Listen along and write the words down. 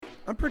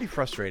I'm pretty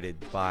frustrated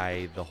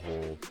by the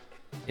whole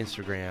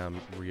Instagram,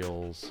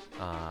 Reels,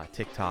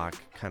 TikTok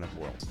kind of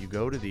world. You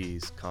go to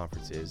these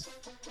conferences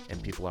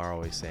and people are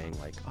always saying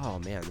like, oh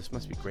man, this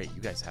must be great.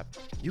 You guys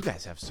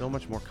have so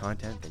much more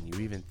content than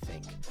you even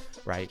think,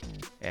 right?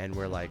 And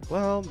we're like,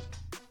 well,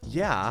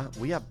 yeah,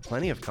 we have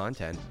plenty of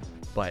content,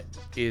 but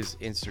is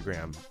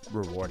Instagram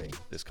rewarding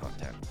this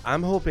content?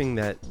 I'm hoping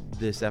that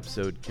this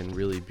episode can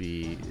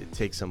really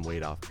take some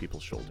weight off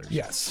people's shoulders.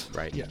 Yes.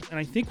 Right? Yeah. And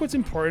I think what's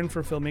important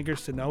for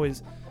filmmakers to know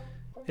is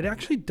it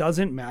actually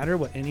doesn't matter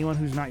what anyone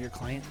who's not your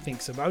client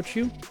thinks about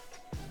you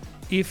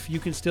if you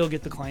can still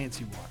get the clients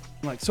you want.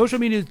 Like, social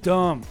media is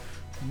dumb.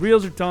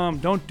 Reels are dumb.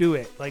 Don't do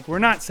it. Like, we're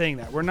not saying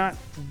that. We're not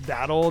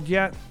that old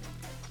yet.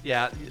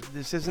 Yeah,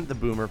 this isn't the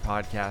Boomer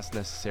podcast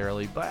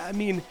necessarily, but I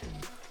mean...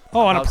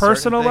 Oh, on a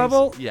personal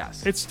level?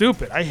 Yes. It's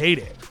stupid. I hate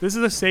it. This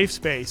is a safe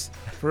space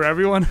for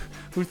everyone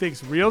who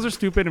thinks Reels are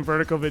stupid and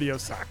vertical video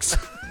sucks.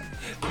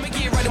 I'ma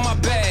get right in my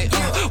bag.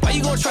 Why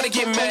you gonna try to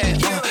get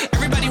mad?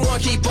 Everybody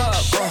wanna keep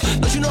up.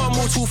 Don't you know I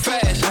move too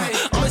fast?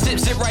 I'ma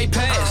zip right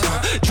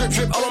past.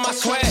 Drip all on my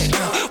swag.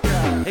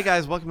 Hey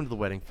guys, welcome to the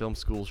Wedding Film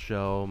School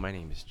Show. My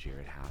name is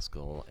Jared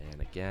Haskell, and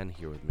again,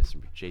 here with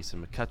Mr.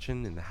 Jason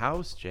McCutcheon in the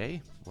house.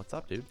 Jay, what's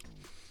up, dude?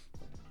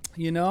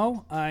 You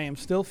know, I am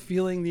still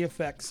feeling the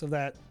effects of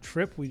that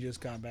trip we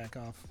just got back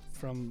off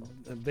from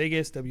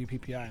Vegas,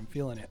 WPPI. I'm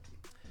feeling it.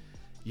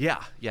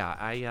 Yeah.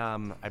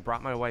 I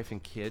brought my wife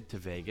and kid to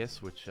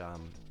Vegas, which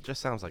just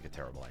sounds like a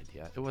terrible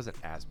idea. It wasn't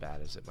as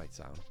bad as it might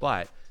sound,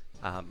 but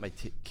my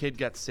kid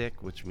got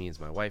sick, which means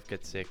my wife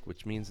gets sick,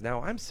 which means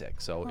now I'm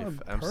sick. So if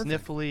I'm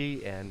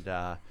sniffly and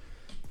a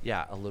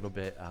little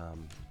bit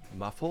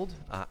muffled,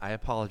 I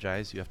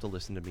apologize. You have to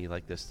listen to me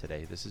like this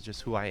today. This is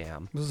just who I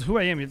am. This is who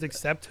I am. You have to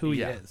accept who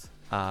he is.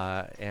 You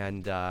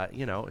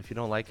know, if you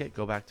don't like it,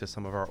 go back to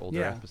some of our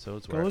older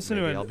episodes where listen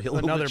maybe to I'll be a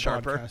little bit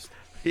sharper. Podcast.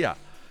 Yeah.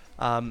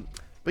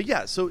 But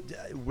yeah, so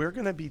we're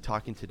going to be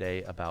talking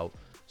today about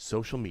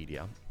social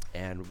media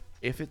and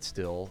if it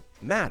still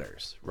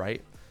matters,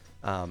 right?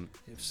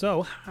 If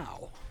so,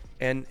 how?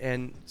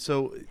 And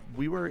so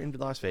we were in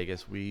Las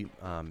Vegas. We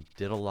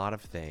did a lot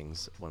of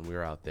things when we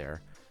were out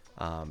there.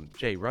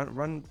 Jay,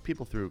 run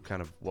people through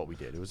kind of what we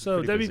did. It was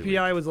so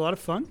WPI was a lot of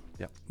fun.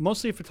 Yeah,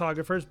 mostly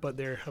photographers, but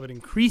they have an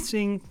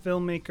increasing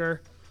filmmaker.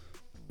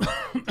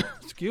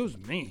 Excuse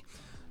me,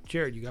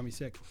 Jared, you got me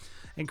sick.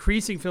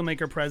 Increasing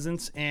filmmaker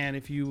presence, and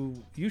if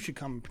you should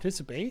come and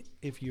participate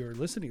if you're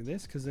listening to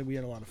this, because we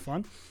had a lot of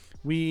fun.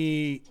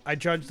 I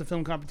judged the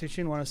film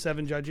competition, one of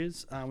 7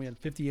 judges. We had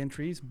 50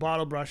 entries.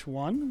 Bottle Brush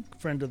won,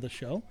 friend of the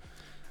show.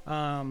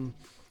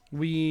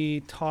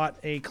 We taught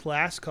a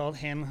class called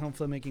Hand Home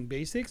Filmmaking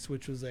Basics,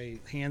 which was a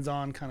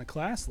hands-on kind of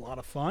class, a lot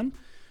of fun.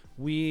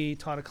 We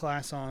taught a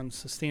class on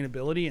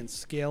sustainability and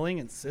scaling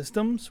and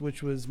systems,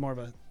 which was more of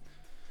a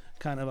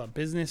kind of a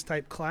business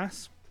type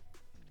class.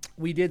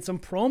 We did some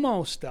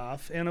promo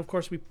stuff, and of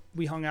course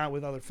we hung out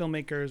with other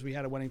filmmakers. We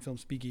had a wedding film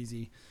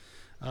speakeasy,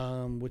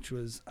 which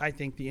was, I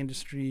think, the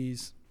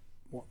industry's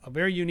a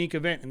very unique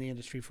event in the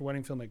industry for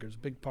wedding filmmakers.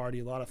 Big party,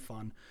 a lot of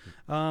fun.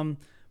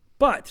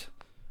 But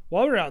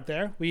while we were out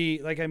there,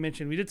 like I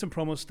mentioned, we did some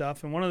promo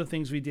stuff, and one of the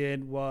things we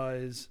did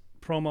was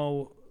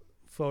promo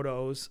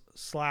photos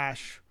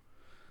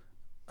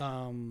 /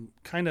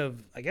 kind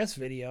of, I guess,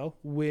 video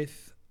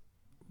with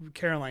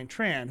Caroline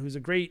Tran, who's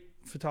a great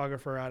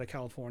photographer out of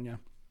California,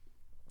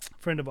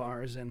 friend of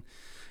ours,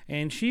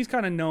 and she's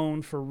kind of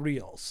known for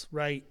Reels,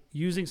 right?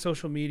 Using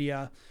social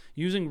media,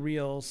 using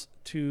Reels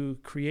to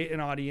create an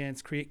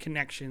audience, create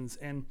connections.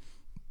 And,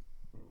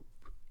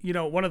 you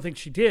know, one of the things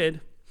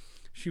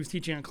she was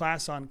teaching a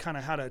class on kind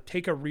of how to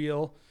take a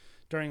reel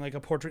during like a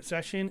portrait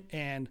session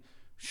and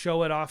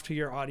show it off to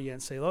your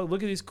audience. Say,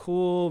 look at these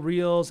cool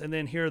reels, and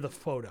then here are the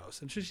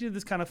photos. And she did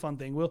this kind of fun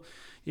thing.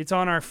 It's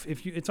on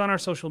our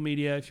social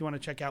media if you want to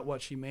check out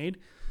what she made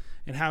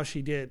and how she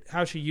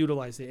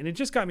utilized it. And it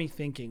just got me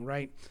thinking,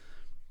 right?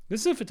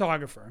 This is a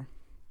photographer,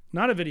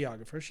 not a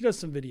videographer. She does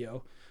some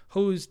video,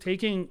 who's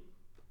taking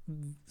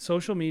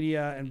social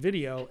media and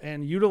video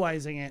and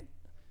utilizing it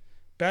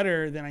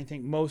better than I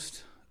think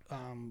most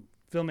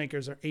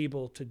filmmakers are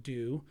able to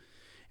do.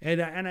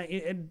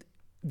 And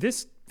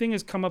this thing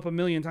has come up a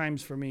million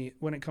times for me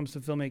when it comes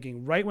to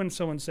filmmaking. Right when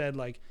someone said,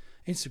 like,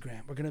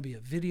 Instagram, we're going to be a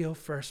video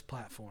first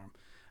platform,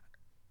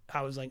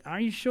 I was like, are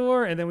you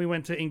sure? And then we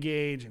went to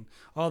Engage, and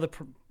all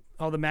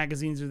the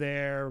magazines are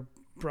there,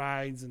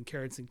 Brides and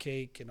Carrots and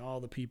Cake and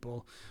all the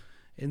people.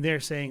 And they're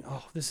saying,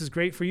 oh, this is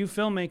great for you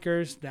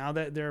filmmakers now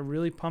that they're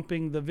really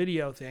pumping the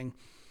video thing.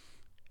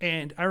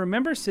 And I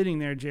remember sitting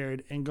there,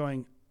 Jared, and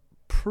going,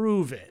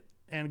 prove it.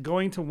 And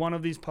going to one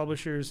of these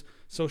publishers'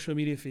 social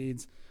media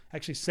feeds,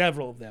 actually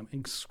several of them,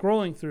 and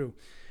scrolling through.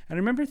 And I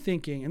remember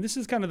thinking, and this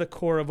is kind of the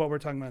core of what we're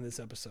talking about in this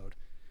episode,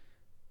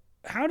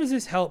 how does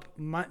this help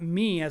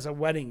me as a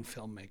wedding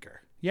filmmaker?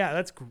 Yeah,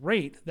 that's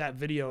great that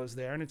video is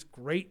there, and it's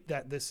great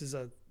that this is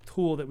a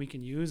tool that we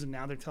can use, and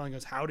now they're telling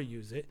us how to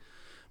use it.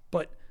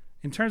 But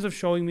in terms of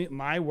showing me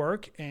my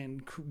work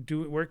and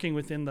working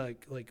within the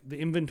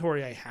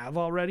inventory I have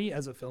already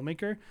as a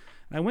filmmaker,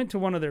 and I went to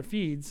one of their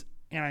feeds,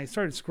 and I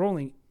started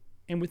scrolling,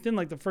 and within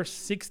like the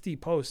first 60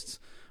 posts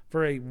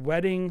for a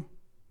wedding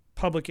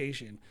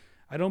publication,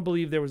 I don't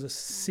believe there was a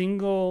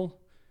single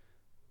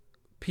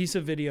piece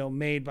of video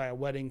made by a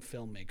wedding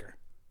filmmaker.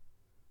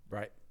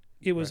 Right.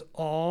 It was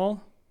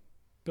all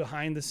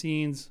behind the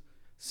scenes,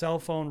 cell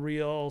phone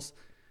reels,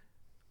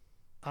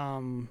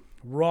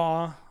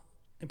 raw,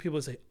 and people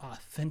would say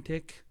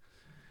authentic,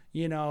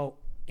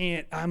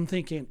 and I'm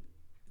thinking,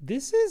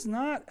 this is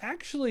not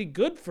actually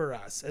good for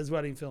us as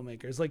wedding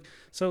filmmakers. Like,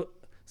 so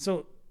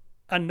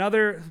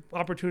another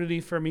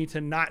opportunity for me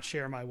to not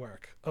share my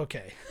work.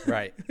 Okay.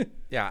 Right.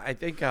 Yeah. I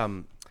think,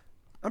 I'm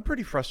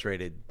pretty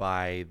frustrated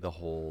by the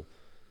whole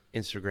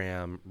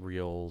Instagram,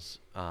 Reels,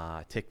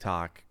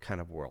 TikTok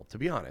kind of world, to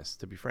be honest,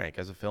 to be frank,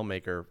 as a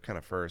filmmaker, kind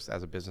of first,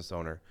 as a business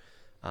owner,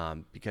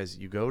 because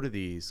you go to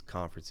these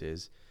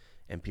conferences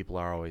and people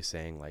are always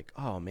saying like,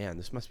 oh man,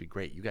 this must be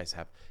great. You guys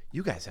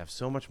have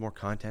so much more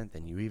content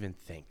than you even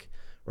think.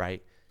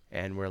 Right.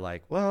 And we're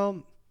like,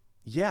 well,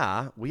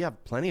 yeah, we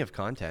have plenty of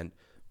content,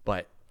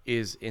 but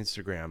is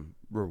Instagram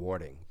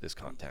rewarding this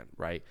content?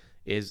 Right.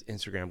 Is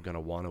Instagram going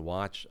to want to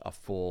watch a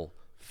full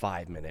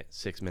 5-minute,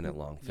 6-minute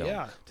long film?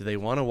 Yeah. Do they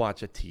want to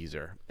watch a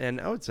teaser? And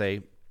I would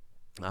say,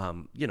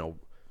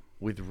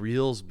 with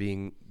Reels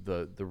being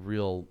the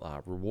real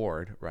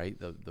reward, right?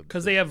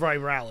 Because they have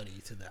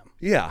virality to them.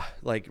 Yeah,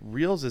 like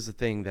Reels is the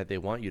thing that they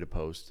want you to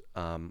post,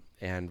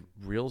 and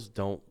Reels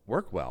don't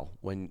work well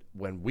when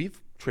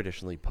we've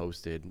traditionally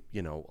posted,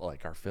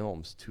 like our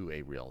films to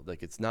a Reel.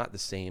 Like it's not the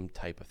same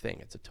type of thing.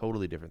 It's a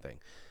totally different thing.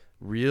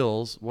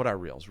 Reels, what are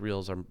Reels?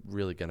 Reels are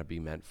really going to be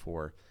meant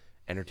for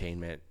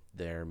entertainment.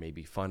 They're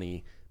maybe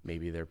funny.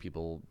 Maybe they're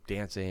people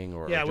dancing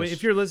or just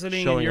if you're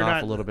listening, showing and you're off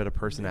not a little bit of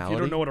personality. If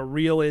you don't know what a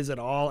reel is at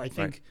all, I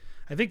think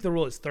the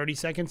rule is 30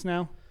 seconds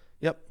now.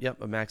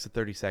 Yep, a max of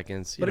 30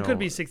 seconds. But it could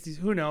be 60.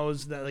 Who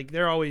knows? That like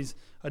they're always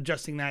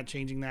adjusting that,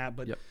 changing that.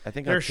 But I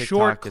think they're on TikTok,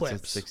 short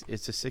clips.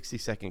 It's a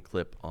 60-second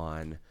clip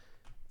on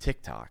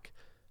TikTok,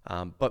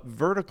 but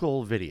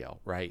vertical video,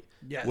 right?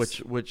 Yes.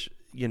 Which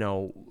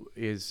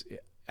is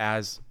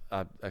as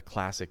a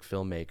classic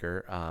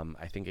filmmaker.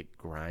 I think it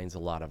grinds a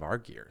lot of our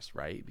gears,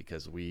 right?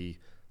 Because we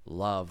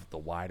love the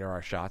wider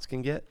our shots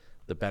can get,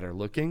 the better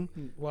looking.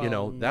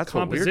 Well, that's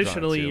what we're drawn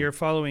compositionally, to. you're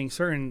following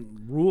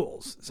certain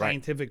rules,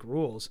 scientific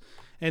rules.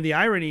 And the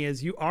irony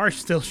is you are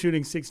still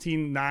shooting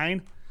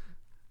 16:9,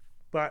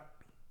 but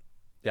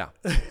Yeah.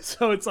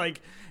 so it's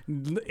like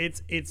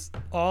it's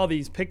all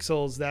these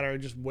pixels that are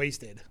just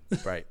wasted.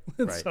 Right.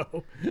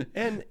 So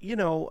And,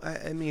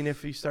 I mean,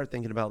 if you start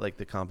thinking about like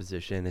the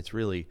composition, it's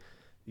really,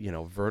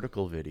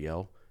 vertical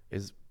video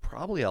is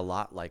probably a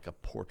lot like a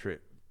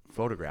portrait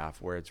photograph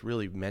where it's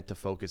really meant to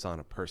focus on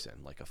a person,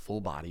 like a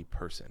full body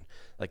person.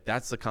 Like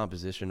that's the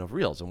composition of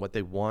Reels. And what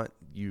they want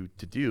you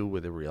to do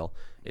with a Reel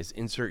is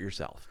insert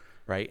yourself,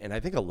 right? And I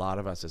think a lot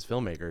of us as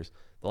filmmakers,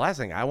 the last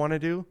thing I want to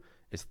do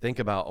is think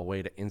about a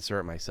way to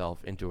insert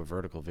myself into a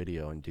vertical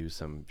video and do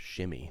some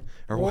shimmy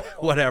or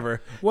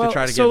whatever to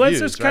try to get so let's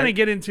views, just kind right? of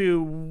get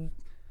into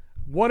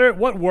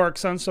what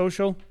works on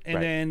social, and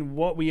Right. then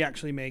what we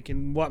actually make,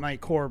 and what my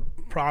core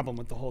problem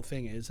with the whole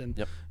thing is, and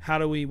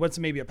Yep. what's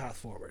maybe a path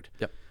forward.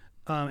 Yep.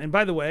 And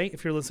by the way,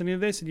 if you're listening to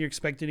this and you're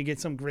expecting to get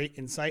some great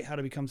insight how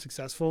to become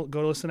successful,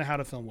 go listen to How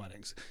to Film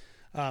Weddings.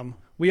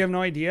 We have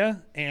no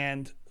idea,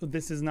 and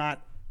this is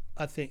not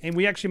a thing. And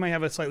we actually might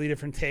have a slightly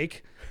different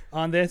take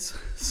on this,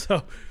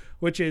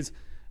 which is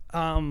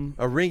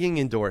A ringing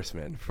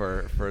endorsement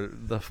for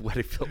the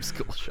Wedding Film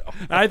School show.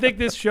 I think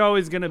this show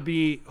is going to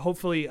be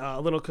hopefully a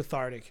little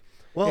cathartic.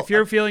 Well, if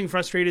you're feeling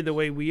frustrated the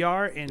way we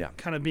are and Yeah.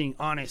 kind of being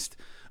honest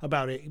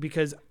about it,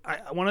 because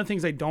one of the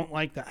things I don't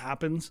like that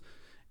happens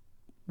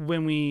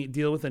when we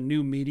deal with a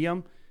new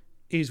medium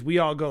is we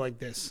all go like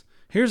this.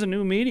 Here's a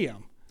new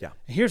medium. Yeah.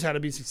 Here's how to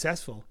be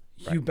successful.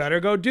 You better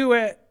go do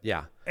it.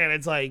 Yeah. And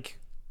it's like,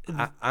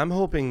 I'm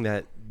hoping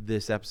that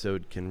this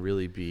episode can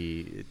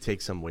really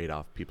take some weight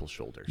off people's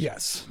shoulders.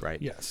 yes.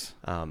 Right. Yes.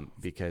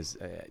 Because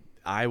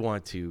I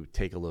want to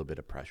take a little bit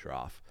of pressure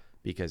off,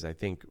 because I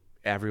think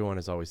everyone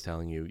is always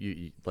telling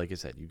you, like I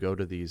said, you go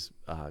to these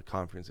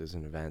conferences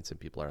and events and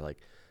people are like,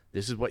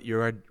 this is what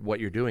you're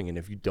doing. And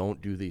if you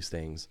don't do these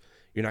things,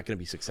 you're not going to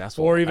be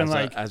successful. Or even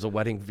as a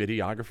wedding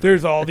videographer.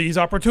 There's all these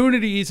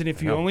opportunities, and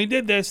if you only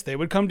did this, they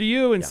would come to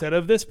you instead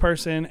of this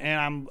person.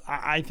 And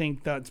I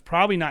think that's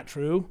probably not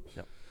true.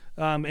 Yep.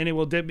 And it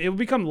will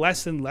become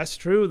less and less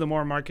true the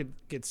more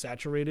market gets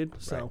saturated.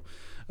 So,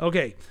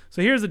 okay.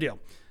 So here's the deal.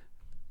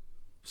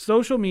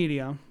 Social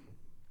media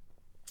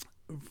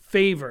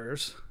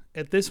favors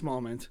at this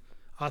moment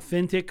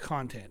authentic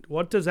content.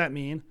 What does that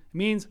mean? It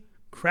means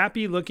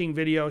crappy looking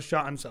videos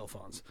shot on cell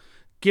phones.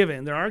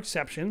 Given there are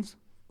exceptions,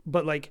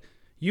 but like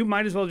you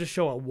might as well just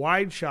show a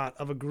wide shot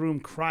of a groom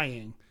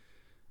crying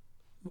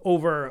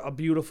over a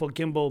beautiful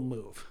gimbal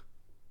move.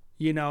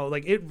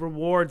 Like it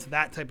rewards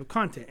that type of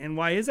content. And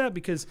why is that?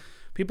 Because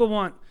people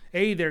want,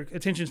 their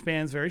attention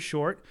span's very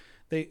short.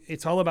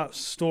 It's all about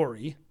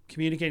story.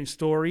 communicating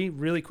story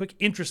really quick,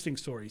 interesting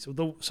stories,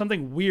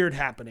 something weird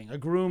happening, a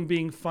groom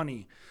being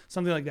funny,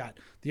 something like that.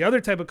 The other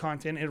type of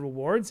content it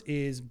rewards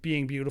is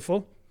being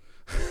beautiful.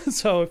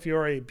 So if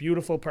you're a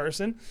beautiful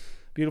person,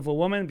 beautiful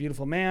woman,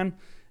 beautiful man,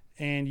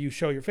 and you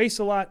show your face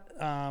a lot,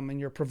 and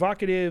you're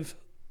provocative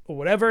or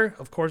whatever,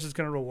 of course it's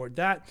going to reward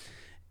that.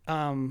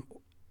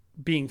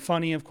 Being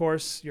funny, of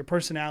course, your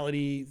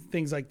personality,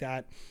 things like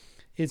that.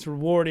 It's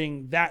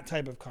rewarding that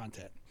type of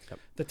content. Yep.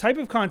 The type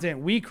of content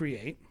we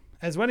create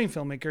as wedding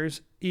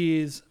filmmakers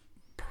is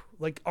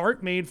like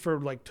art made for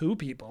like two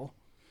people.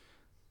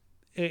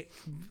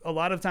 A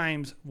lot of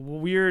times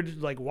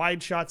weird, like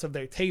wide shots of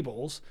their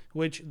tables,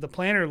 which the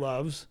planner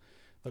loves,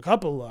 the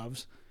couple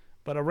loves,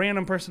 but a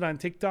random person on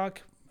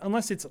TikTok,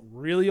 unless it's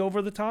really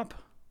over the top,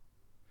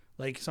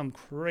 like some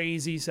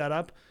crazy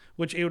setup,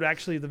 which it would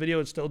actually, the video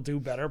would still do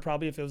better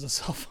probably if it was a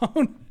cell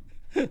phone,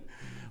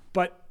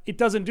 but it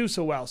doesn't do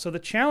so well. So the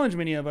challenge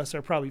many of us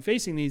are probably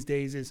facing these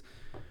days is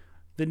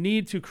the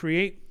need to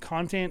create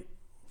content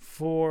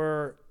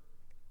for,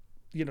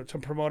 to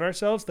promote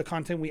ourselves, the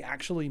content we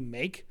actually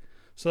make.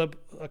 So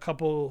a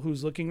couple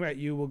who's looking at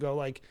you will go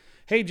like,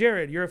 hey,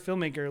 Jared, you're a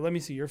filmmaker. Let me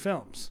see your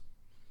films.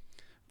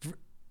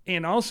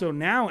 And also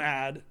now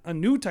add a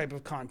new type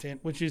of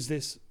content, which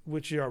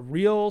are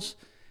reels.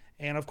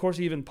 And of course,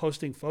 even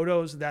posting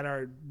photos that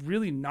are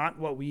really not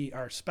what we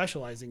are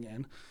specializing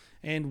in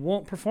and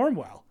won't perform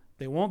well.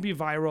 They won't be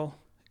viral.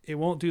 It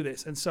won't do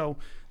this. And so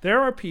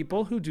there are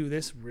people who do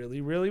this really,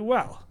 really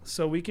well.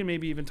 So we can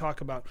maybe even talk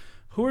about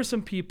who are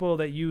some people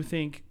that you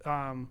think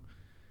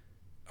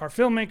are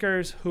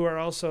filmmakers who are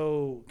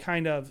also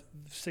kind of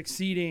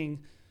succeeding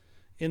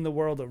in the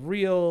world of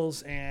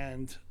reels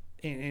and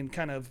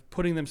kind of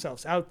putting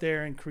themselves out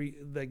there and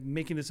like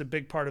making this a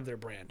big part of their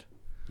brand.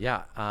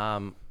 Yeah.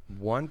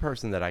 One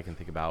person that I can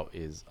think about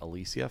is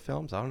Alicia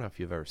Films. I don't know if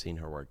you've ever seen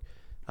her work.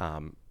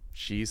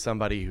 She's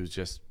somebody who's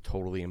just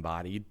totally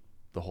embodied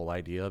the whole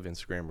idea of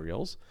Instagram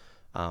Reels.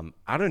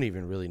 I don't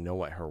even really know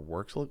what her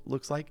work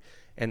looks like.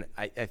 And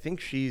I think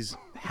she's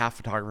half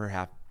photographer,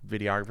 half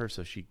videographer,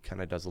 so she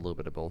kind of does a little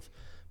bit of both.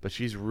 But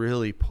she's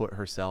really put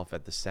herself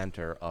at the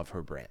center of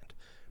her brand,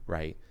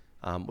 right?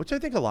 Which I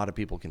think a lot of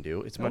people can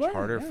do. It's much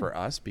harder for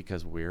us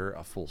because we're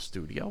a full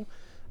studio.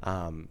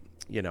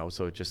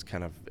 So it just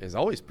kind of is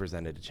always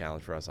presented a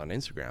challenge for us on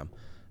Instagram.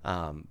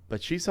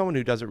 But she's someone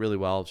who does it really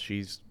well.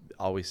 She's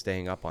always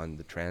staying up on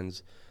the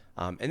trends.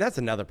 And that's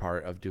another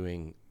part of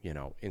doing,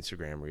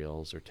 Instagram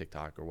Reels or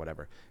TikTok or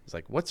whatever. It's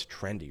like, what's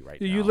trendy right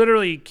now? You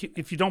literally,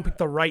 if you don't pick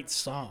the right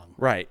song.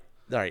 Right.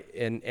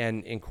 And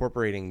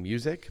incorporating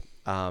music.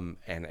 And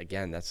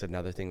again, that's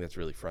another thing that's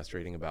really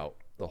frustrating about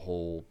the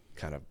whole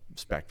kind of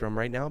spectrum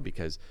right now,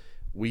 because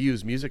we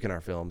use music in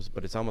our films,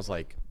 but it's almost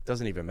like it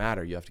doesn't even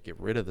matter. You have to get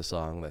rid of the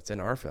song that's in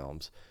our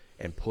films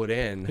and put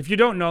in. If you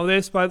don't know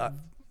this, but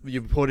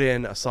you put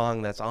in a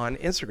song that's on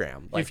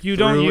Instagram. Like if you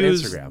don't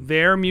use Instagram.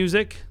 Their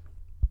music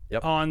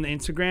Yep. on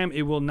Instagram,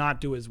 it will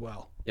not do as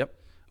well. Yep.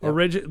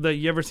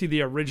 You ever see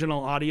the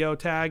original audio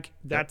tag?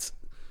 That's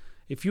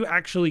if you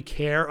actually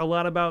care a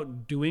lot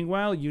about doing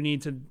well, you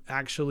need to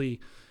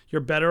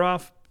you're better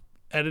off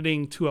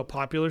editing to a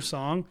popular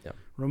song,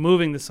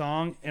 removing the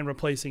song and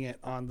replacing it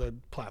on the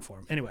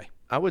platform. Anyway,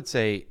 I would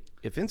say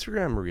if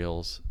Instagram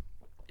Reels,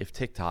 if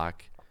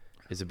TikTok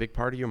is a big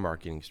part of your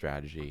marketing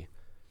strategy,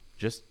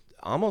 just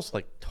almost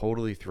like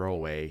totally throw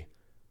away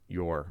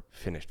your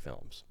finished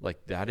films.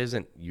 Like that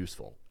isn't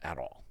useful at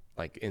all.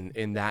 Like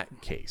in that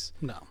case.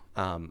 No.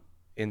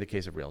 In the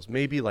case of Reels,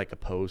 maybe like a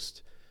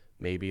post,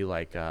 maybe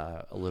like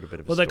a little bit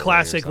of a the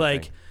classic, or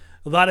like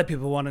a lot of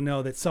people want to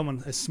know that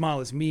someone as small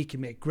as me can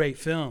make great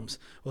films.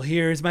 Well,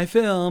 here's my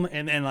film.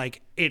 And then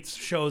like it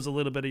shows a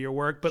little bit of your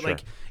work, but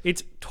like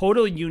it's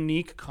totally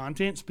unique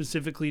content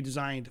specifically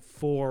designed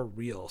for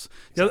Reels.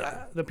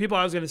 The people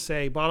I was going to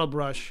say, Bottle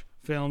Brush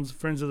Films,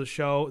 friends of the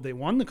show, they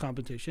won the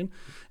competition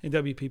in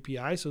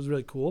WPPI, so it was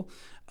really cool.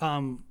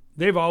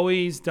 They've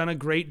always done a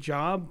great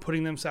job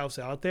putting themselves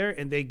out there,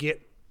 and they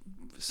get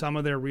some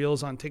of their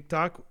reels on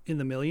TikTok in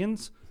the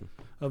millions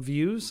of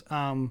views.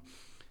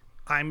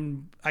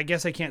 I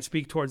guess I can't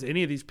speak towards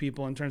any of these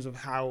people in terms of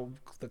how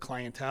the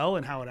clientele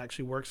and how it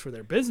actually works for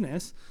their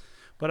business,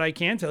 but I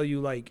can tell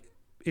you like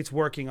it's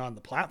working on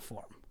the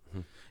platform.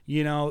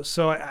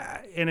 So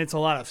and it's a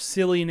lot of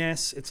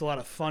silliness, it's a lot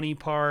of funny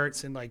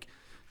parts and like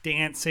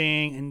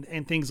dancing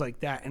and things like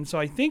that. And so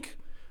I think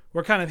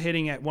we're kind of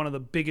hitting at one of the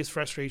biggest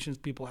frustrations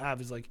people have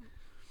is like,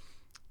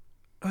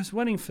 us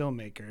wedding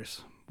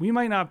filmmakers, we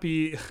might not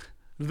be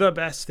the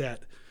best at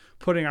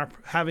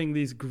having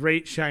these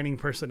great shining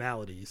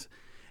personalities.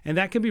 And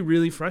that can be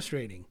really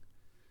frustrating.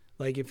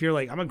 Like if you're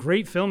like, I'm a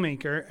great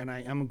filmmaker and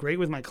I'm great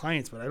with my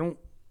clients, but I don't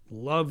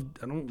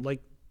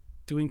like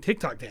doing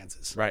TikTok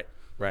dances. Right.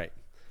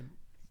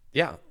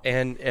 Yeah.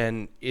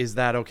 And is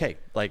that okay?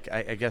 Like,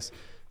 I guess,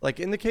 like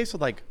in the case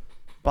of like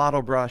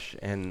Bottle Brush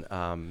and,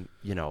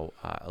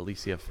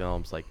 Alicia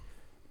Films, like,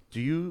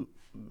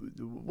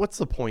 what's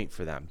the point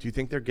for them? Do you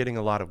think they're getting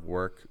a lot of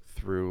work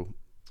through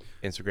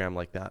Instagram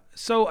like that?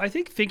 So I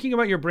think thinking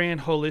about your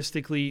brand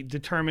holistically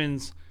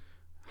determines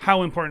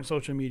how important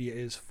social media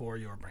is for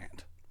your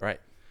brand.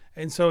 Right.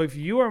 And so if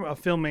you are a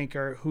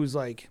filmmaker who's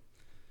like,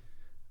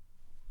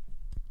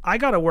 I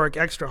got to work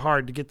extra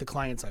hard to get the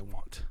clients I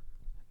want.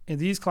 And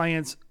these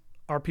clients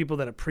are people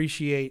that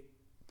appreciate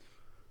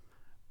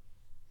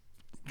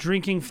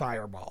drinking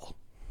Fireball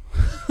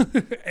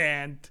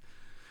and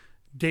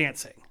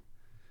dancing.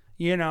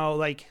 You know,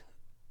 like,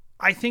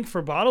 I think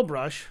for Bottle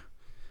Brush,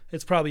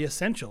 it's probably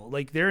essential.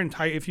 Like, their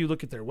entire, if you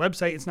look at their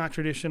website, it's not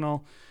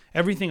traditional.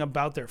 Everything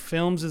about their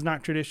films is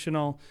not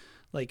traditional.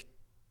 Like,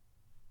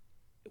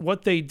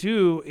 what they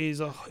do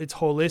is it's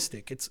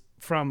holistic. It's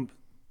from,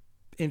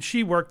 and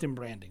she worked in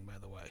branding, by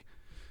the way,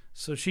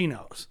 so she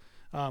knows,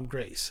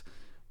 Grace.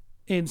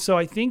 And so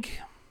I think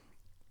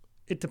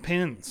it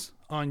depends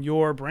on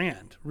your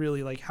brand,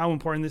 really, like how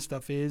important this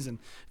stuff is. And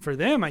for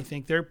them, I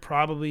think they're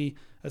probably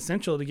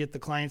essential to get the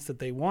clients that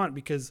they want,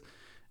 because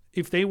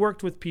if they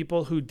worked with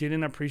people who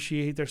didn't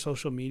appreciate their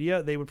social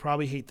media, they would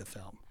probably hate the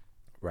film.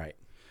 Right.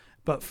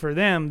 But for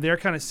them, they're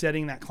kind of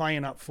setting that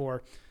client up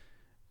for,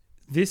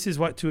 this is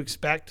what to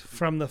expect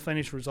from the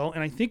finished result.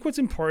 And I think what's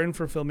important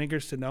for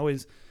filmmakers to know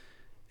is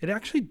it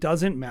actually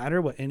doesn't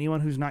matter what anyone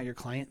who's not your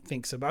client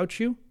thinks about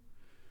you,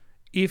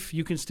 if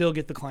you can still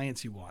get the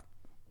clients you want.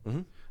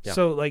 Mm-hmm. Yeah.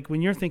 So like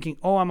when you're thinking,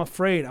 oh, I'm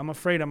afraid,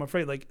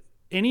 like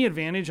any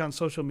advantage on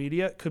social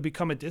media could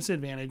become a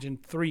disadvantage in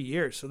 3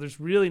 years. So there's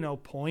really no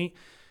point.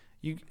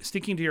 You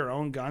sticking to your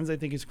own guns, I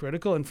think, is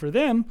critical. And for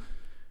them,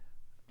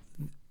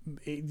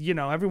 you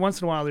know, every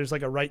once in a while there's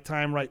like a right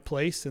time, right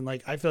place. And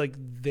like, I feel like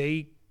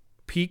they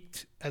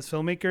peaked as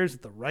filmmakers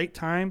at the right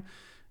time.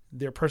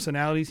 Their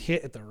personalities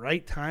hit at the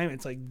right time.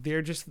 It's like,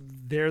 they're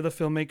the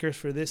filmmakers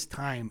for this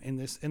time in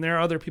this. And there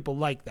are other people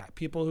like that.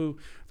 People who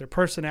their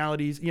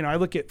personalities, you know, I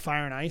look at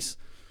Fire and Ice,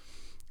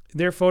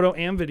 their photo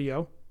and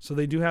video. So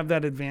they do have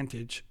that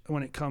advantage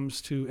when it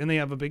comes to, and they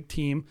have a big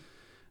team.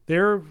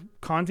 Their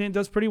content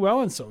does pretty well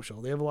on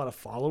social. They have a lot of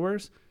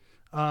followers.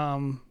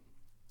 I'm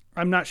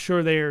not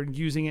sure they're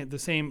using it the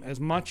same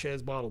as much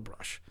as Bottle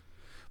Brush,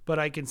 but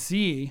I can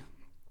see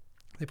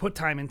they put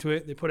time into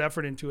it. They put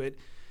effort into it,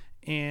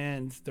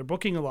 and they're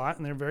booking a lot,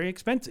 and they're very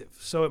expensive.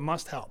 So it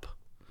must help,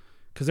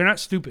 because they're not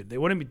stupid. They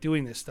wouldn't be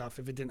doing this stuff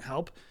if it didn't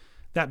help.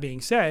 That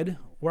being said,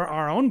 we're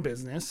our own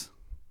business.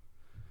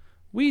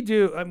 We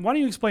do. Why don't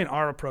you explain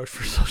our approach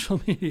for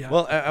social media?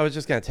 Well, I was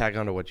just going to tag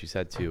on to what you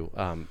said too.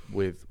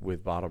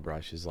 With Bottle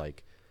Brush is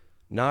like,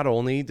 not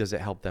only does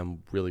it help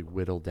them really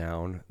whittle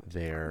down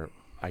their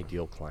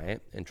ideal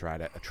client and try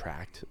to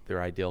attract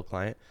their ideal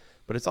client,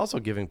 but it's also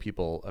giving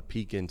people a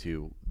peek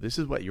into, this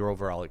is what your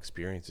overall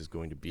experience is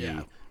going to be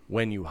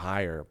when you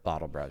hire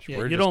Bottle Brush.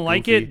 Yeah, you don't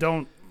like it,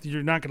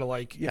 you're not going to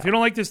like, if you don't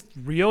like this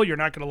reel, you're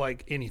not going to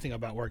like anything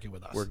about working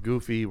with us. We're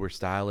goofy, we're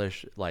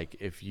stylish. Like,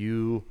 if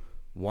you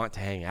want to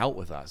hang out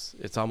with us,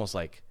 it's almost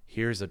like,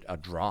 here's a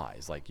draw.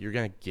 It's like, you're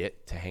going to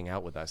get to hang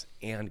out with us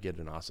and get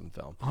an awesome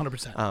film.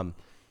 100%.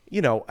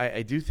 You know,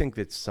 I do think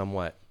that's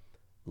somewhat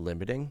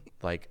limiting.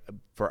 Like,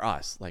 for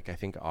us, like, I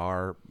think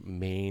our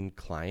main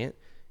client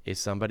is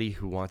somebody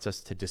who wants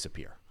us to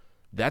disappear.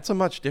 That's a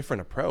much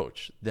different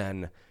approach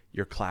than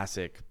your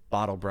classic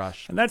Bottle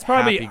Brush, and that's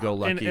probably,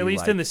 happy-go-lucky, at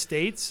least like, in the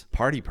States,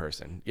 party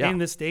person. Yeah. In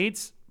the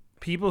States,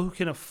 people who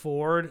can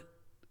afford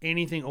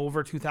anything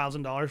over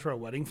 $2,000 for a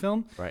wedding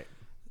film, right,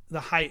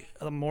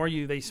 the more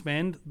they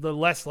spend, the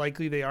less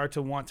likely they are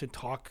to want to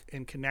talk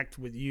and connect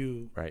with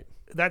you. Right.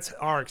 That's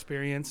our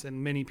experience,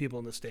 and many people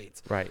in the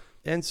States. Right.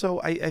 And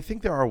so I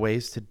think there are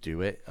ways to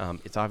do it.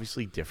 It's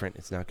obviously different.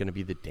 It's not going to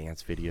be the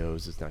dance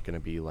videos. It's not going to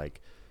be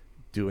like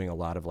doing a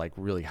lot of like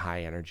really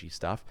high energy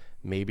stuff.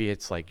 Maybe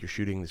it's like you're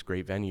shooting this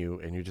great venue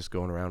and you're just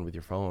going around with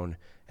your phone,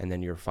 and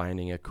then you're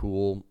finding a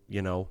cool,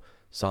 you know,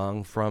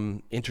 song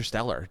from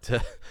Interstellar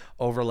to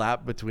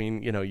overlap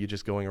between, you know, you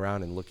just going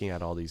around and looking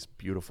at all these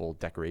beautiful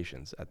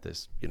decorations at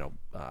this, you know,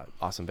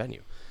 awesome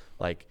venue.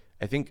 Like,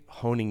 I think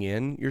honing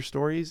in your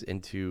stories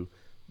into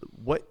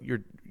what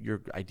your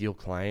ideal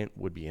client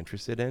would be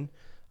interested in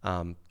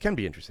can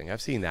be interesting.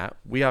 I've seen that.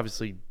 We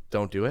obviously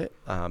don't do it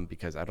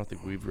because I don't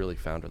think we've really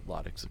found a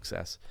lot of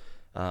success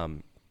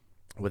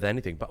with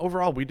anything. But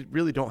overall, we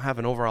really don't have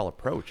an overall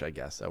approach, I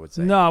guess I would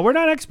say. No, we're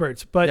not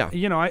experts. But,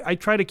 you know, I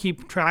try to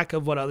keep track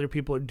of what other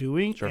people are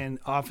doing. Sure. And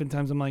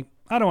oftentimes I'm like,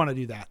 I don't want to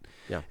do that.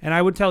 Yeah. And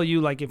I would tell you,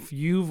 like, if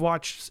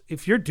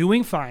you're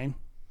doing fine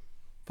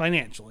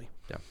financially,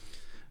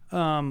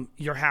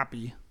 you're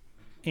happy,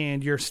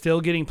 and you're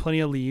still getting plenty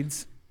of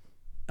leads.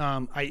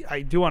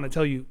 I do want to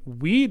tell you,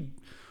 we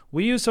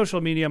use social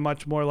media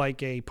much more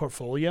like a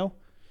portfolio.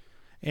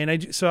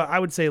 And so I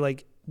would say,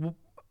 like,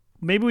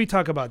 maybe we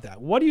talk about that.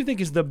 What do you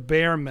think is the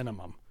bare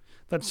minimum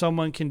that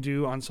someone can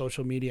do on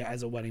social media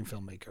as a wedding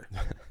filmmaker?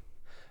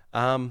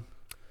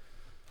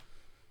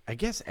 I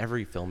guess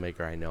every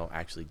filmmaker I know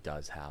actually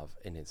does have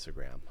an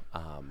Instagram.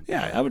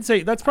 Yeah, I would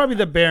say that's probably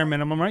the bare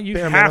minimum, right? You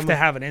have to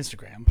have an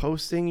Instagram.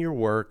 Posting your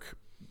work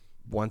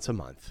once a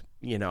month,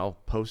 you know,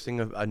 posting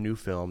a new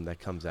film that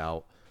comes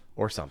out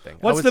or something.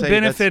 What's the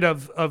benefit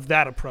of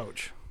that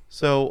approach?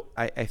 So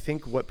I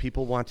think what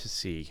people want to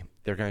see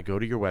they're going to go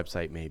to your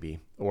website maybe,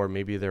 or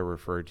maybe they're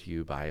referred to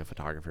you by a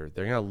photographer.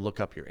 They're going to look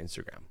up your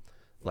Instagram.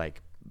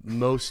 Like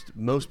most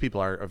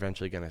people are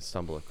eventually going to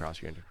stumble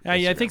across your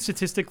Instagram. Yeah, I think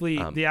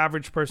statistically, the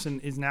average person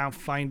is now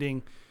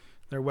finding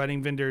their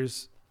wedding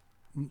vendors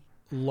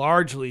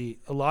largely.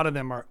 A lot of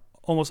them are,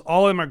 almost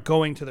all of them are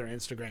going to their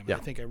Instagram. Yeah. I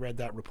think I read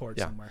that report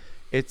somewhere.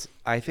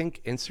 I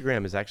think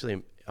Instagram is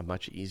actually a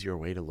much easier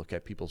way to look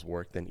at people's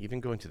work than even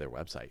going to their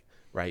website,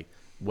 right?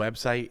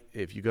 Website,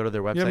 if you go to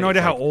their website, You have no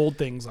idea how old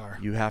things are.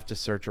 You have to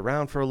search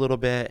around for a little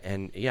bit,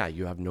 and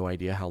you have no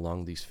idea how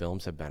long these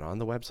films have been on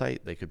the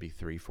website. They could be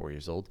 3-4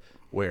 years old,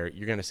 where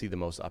you're going to see the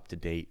most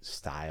up-to-date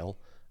style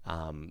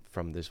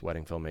from this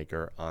wedding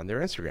filmmaker on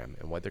their Instagram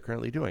and what they're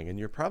currently doing. And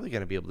you're probably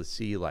going to be able to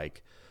see,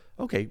 like,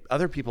 okay,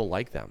 other people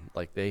like them.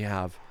 Like, they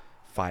have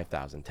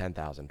 5,000,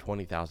 10,000,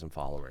 20,000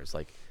 followers.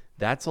 Like,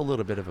 that's a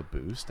little bit of a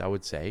boost, I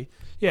would say.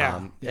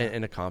 And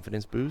a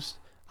confidence boost.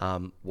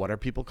 What are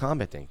people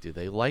commenting? Do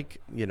they like,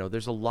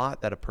 there's a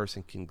lot that a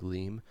person can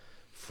glean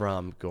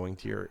from going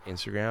to your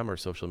Instagram or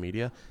social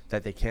media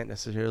that they can't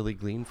necessarily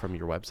glean from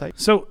your website.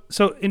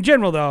 So in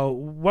general, though,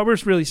 what we're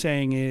really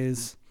saying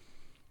is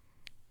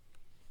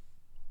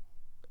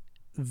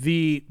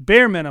the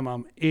bare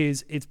minimum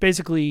is it's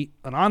basically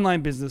an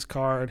online business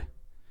card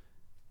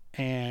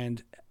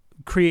and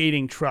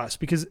creating trust.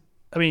 Because,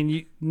 I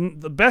mean,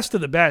 the best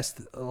of the best,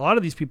 a lot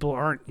of these people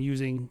aren't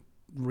using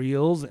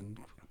Reels and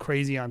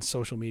crazy on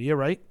social media,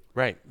 right?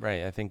 Right.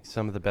 I think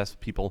some of the best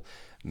people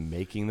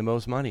making the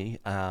most money,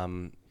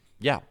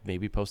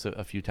 maybe post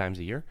a few times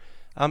a year.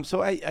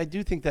 So I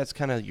do think that's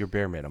kind of your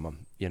bare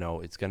minimum.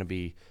 It's going to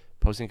be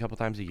posting a couple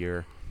times a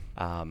year,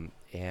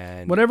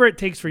 and whatever it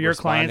takes for your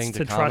clients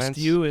to comments. trust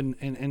you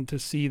and to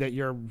see that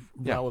you're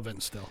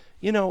relevant still.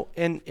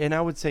 And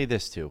I would say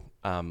this too,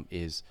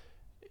 is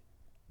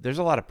there's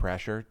a lot of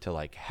pressure to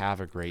like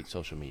have a great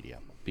social media,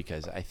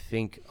 because I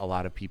think a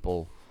lot of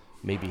people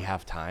maybe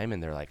have time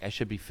and they're like, I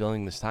should be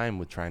filling this time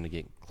with trying to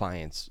get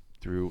clients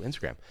through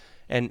Instagram.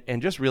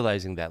 And just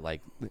realizing that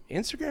like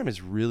Instagram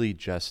is really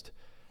just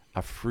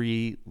a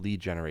free lead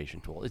generation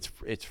tool.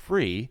 It's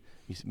free,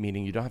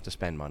 meaning you don't have to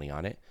spend money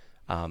on it.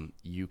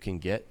 You can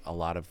get a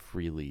lot of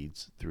free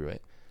leads through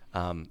it.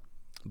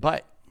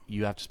 But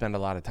you have to spend a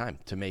lot of time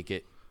to make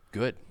it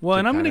good. Well,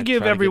 and I'm going to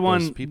give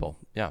everyone people.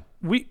 Yeah.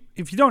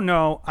 If you don't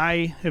know,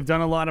 I have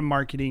done a lot of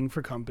marketing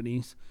for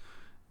companies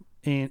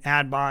and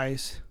ad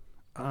buys,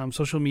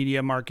 social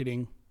media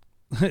marketing.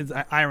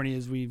 The irony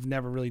is we've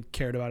never really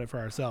cared about it for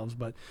ourselves,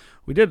 but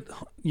we did,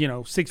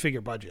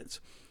 6-figure budgets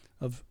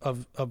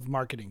of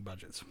marketing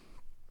budgets.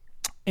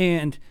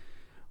 And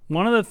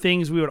one of the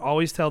things we would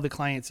always tell the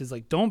clients is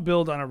like, don't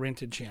build on a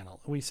rented channel.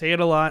 We say it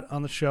a lot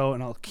on the show,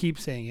 and I'll keep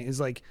saying it, is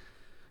like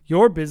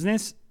your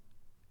business.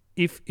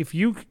 If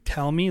you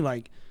tell me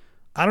like,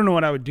 I don't know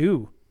what I would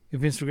do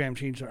if Instagram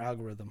changed their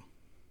algorithm,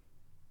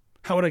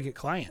 how would I get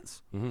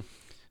clients? Mm-hmm.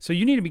 So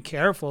you need to be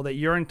careful that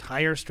your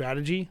entire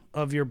strategy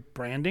of your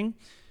branding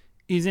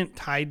isn't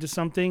tied to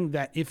something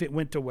that if it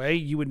went away,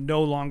 you would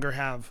no longer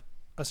have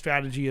a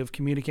strategy of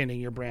communicating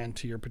your brand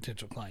to your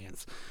potential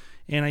clients.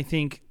 And I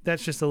think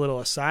that's just a little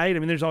aside. I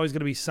mean, there's always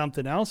going to be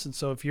something else. And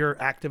so if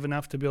you're active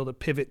enough to be able to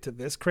pivot to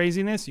this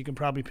craziness, you can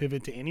probably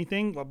pivot to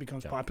anything what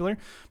becomes popular.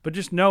 But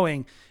just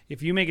knowing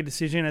if you make a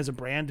decision as a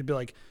brand to be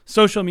like,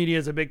 social media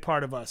is a big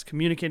part of us,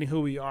 communicating who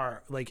we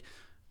are, like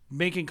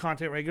making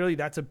content regularly,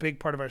 that's a big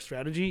part of our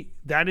strategy.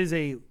 That is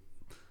a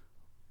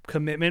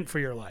commitment for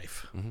your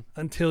life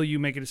until you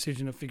make a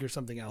decision to figure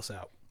something else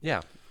out.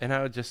 Yeah. And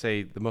I would just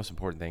say the most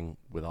important thing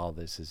with all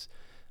this is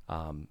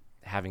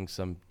having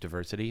some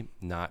diversity,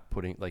 not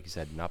putting, like you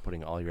said, not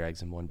putting all your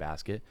eggs in one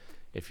basket.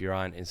 If you're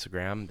on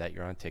Instagram, that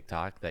you're on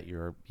TikTok, that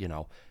you're,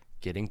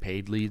 getting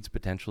paid leads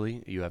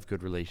potentially, you have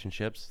good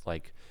relationships.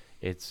 Like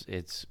it's,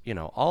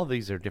 all of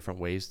these are different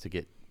ways to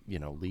get,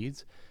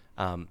 leads.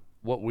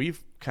 What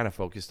we've kind of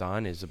focused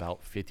on is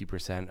about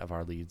 50% of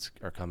our leads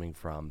are coming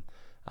from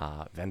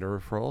vendor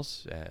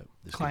referrals,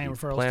 client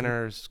referrals,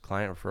 planners,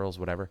 client referrals,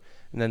 whatever.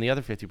 And then the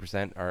other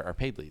 50% are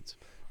paid leads.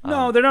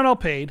 No, they're not all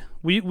paid.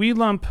 We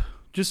lump,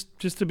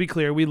 just to be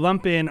clear, we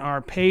lump in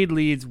our paid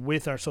leads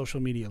with our social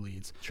media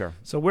leads. Sure.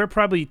 So we're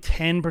probably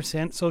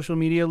 10% social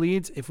media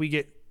leads.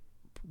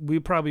 We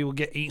probably will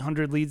get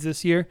 800 leads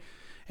this year,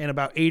 and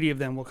about 80 of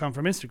them will come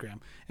from Instagram.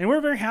 And we're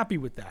very happy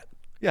with that.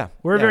 Yeah.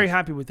 We're very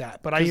happy with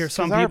that. But I hear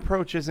some people. Our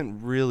approach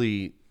isn't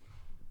really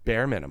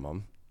bare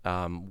minimum.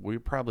 We're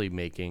probably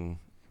making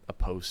a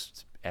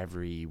post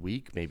every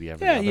week, maybe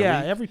every other week.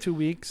 Every 2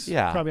 weeks.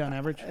 Yeah. Probably on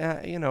average.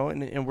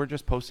 And we're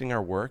just posting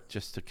our work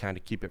just to kind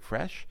of keep it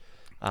fresh.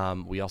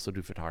 We also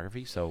do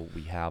photography, so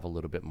we have a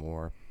little bit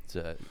more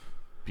to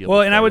be able to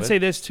and I would say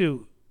this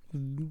too.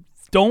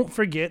 Don't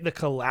forget the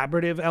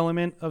collaborative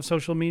element of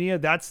social media.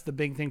 That's the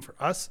big thing for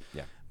us.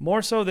 Yeah.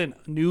 More so than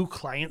new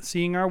clients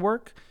seeing our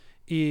work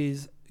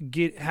is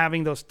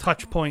having those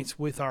touch points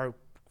with our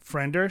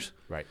frienders.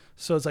 Right.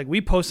 So it's like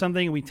we post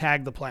something and we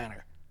tag the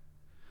planner.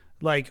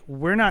 Like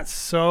we're not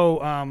so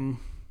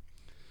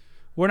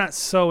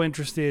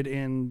interested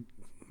in.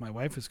 My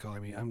wife is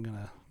calling me. I'm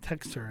gonna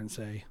text her and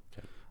say,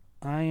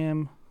 I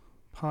am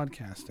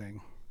podcasting.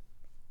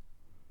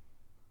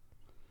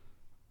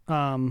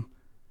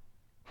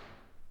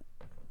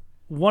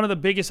 One of the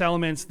biggest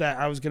elements that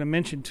I was going to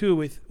mention too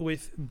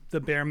with the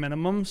bare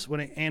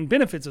minimums and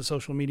benefits of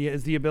social media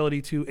is the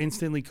ability to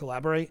instantly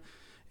collaborate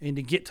and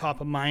to get top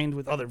of mind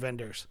with other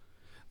vendors.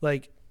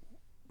 Like,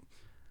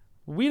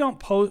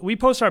 we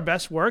post our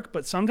best work,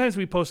 but sometimes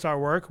we post our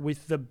work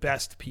with the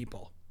best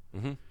people.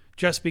 Mm-hmm.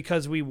 Just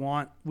because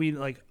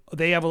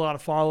they have a lot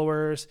of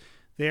followers,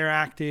 they're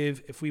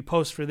active. If we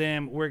post for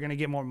them, we're going to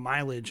get more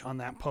mileage on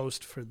that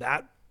post for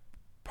that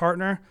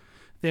partner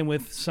than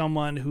with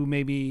someone who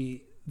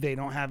maybe they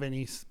don't have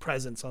any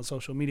presence on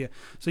social media.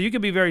 So you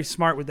can be very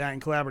smart with that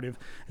and collaborative.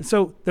 And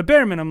so the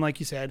bare minimum, like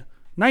you said,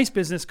 nice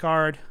business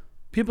card,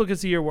 people can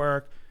see your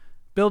work,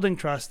 building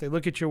trust, they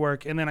look at your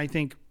work, and then I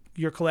think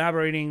you're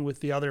collaborating with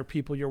the other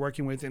people you're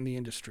working with in the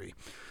industry.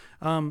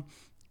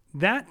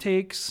 That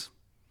takes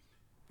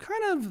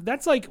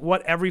that's like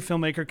what every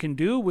filmmaker can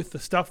do with the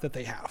stuff that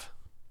they have.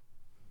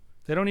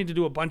 They don't need to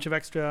do a bunch of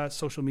extra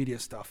social media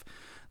stuff.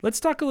 Let's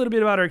talk a little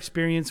bit about our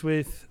experience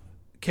with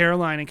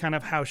Caroline and kind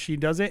of how she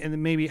does it, and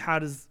then maybe how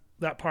does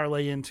that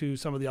parlay into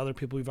some of the other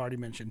people we've already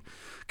mentioned.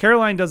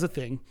 Caroline does a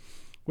thing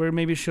where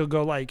maybe she'll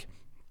go like,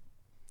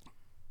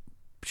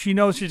 she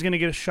knows she's going to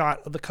get a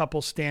shot of the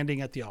couple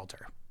standing at the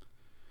altar.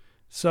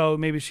 So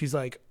maybe she's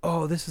like,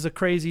 oh, this is a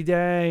crazy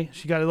day.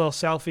 She got a little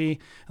selfie,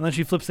 and then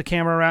she flips the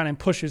camera around and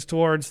pushes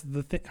towards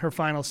her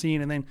final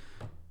scene and then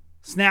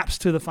snaps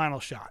to the final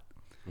shot.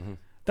 Mm-hmm.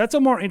 That's a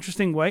more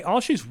interesting way.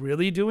 All she's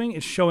really doing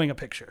is showing a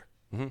picture.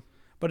 Mm-hmm.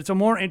 But it's a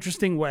more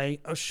interesting way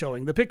of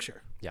showing the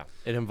picture. Yeah,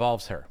 it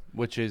involves her,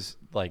 which is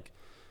like,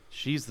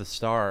 she's the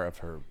star of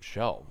her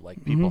show.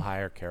 Like, people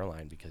hire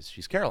Caroline because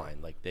she's Caroline.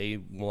 Like, they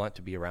want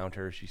to be around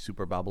her. She's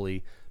super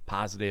bubbly,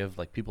 positive.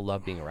 Like, people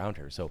love being around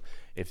her. So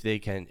if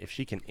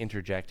she can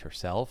interject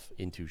herself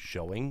into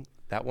showing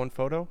that one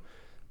photo,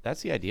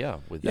 that's the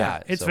idea with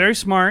that. It's very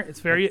smart. It's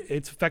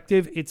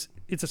effective.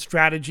 It's a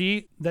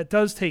strategy that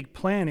does take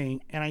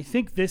planning. And I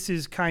think this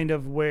is kind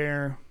of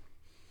where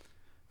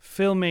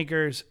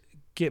filmmakers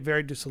get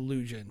very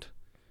disillusioned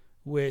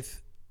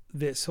with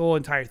this whole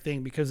entire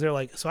thing, because they're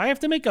like, so I have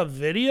to make a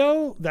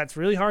video that's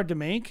really hard to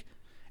make,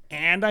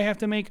 and I have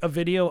to make a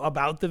video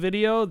about the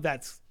video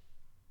that's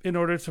in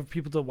order for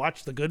people to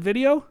watch the good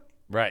video.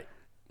 Right.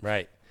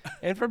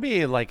 And for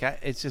me, like,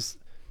 it's just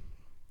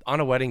on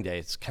a wedding day,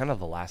 it's kind of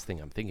the last thing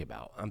I'm thinking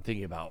about. I'm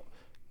thinking about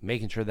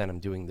making sure that I'm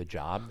doing the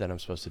job that I'm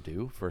supposed to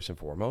do first and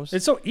foremost.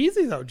 It's so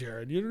easy though,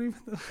 Jared. You don't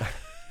even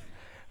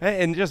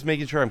and just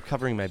making sure I'm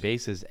covering my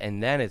bases,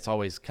 and then it's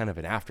always kind of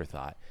an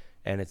afterthought.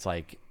 And it's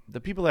like, the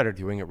people that are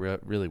doing it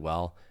really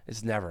well,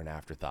 it's never an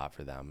afterthought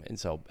for them. And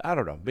so, I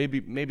don't know,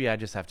 maybe I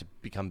just have to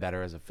become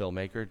better as a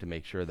filmmaker to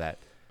make sure that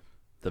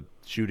the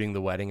shooting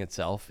the wedding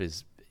itself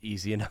is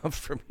easy enough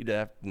for me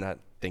to not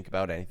think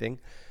about anything.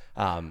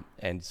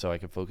 And so I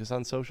can focus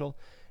on social.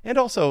 And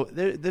also,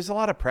 there's a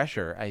lot of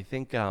pressure. I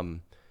think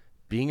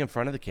being in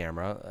front of the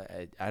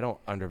camera, I don't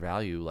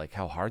undervalue like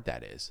how hard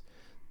that is.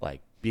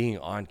 Like, being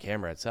on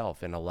camera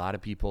itself, and a lot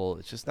of people,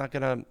 it's just not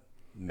going to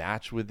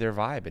match with their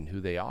vibe and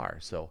who they are.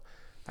 So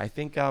I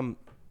think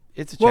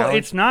it's a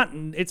challenge.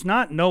 Well, it's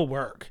not no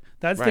work.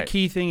 That's right. The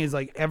key thing is,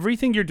 like,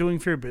 everything you're doing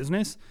for your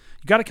business,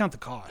 you got to count the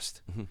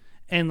cost. Mm-hmm.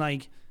 And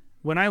like,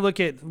 when I look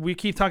at, we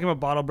keep talking about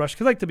Bottle Brush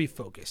because I like to be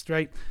focused,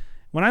 right?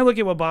 When I look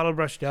at what Bottle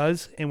Brush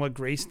does and what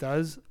Grace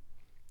does,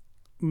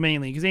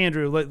 mainly because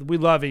Andrew, we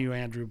love you,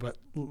 Andrew, but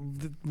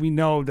we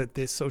know that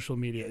this social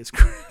media is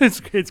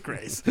it's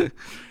Grace.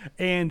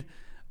 And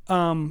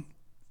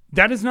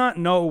that is not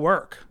no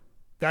work.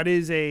 That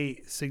is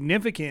a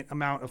significant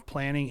amount of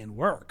planning and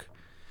work.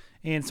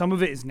 And some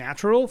of it is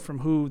natural from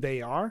who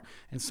they are,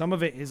 and some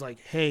of it is like,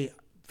 hey,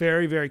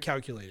 very, very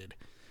calculated.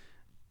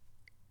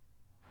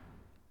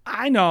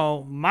 I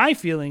know my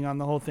feeling on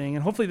the whole thing,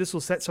 and hopefully this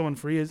will set someone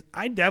free, is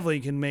I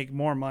definitely can make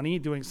more money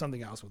doing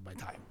something else with my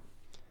time.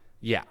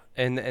 Yeah,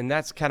 and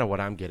that's kind of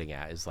what I'm getting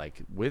at, is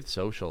like, with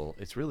social,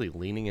 it's really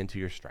leaning into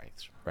your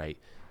strengths, right?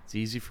 It's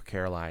easy for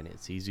Caroline.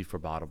 It's easy for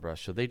Bottle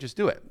Brush. So they just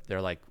do it.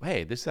 They're like,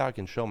 hey, this is how I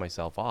can show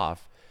myself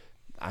off.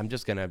 I'm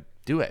just going to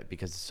do it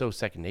because it's so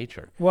second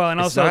nature. Well, and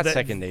it's also not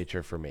second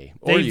nature for me.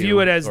 They view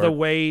it as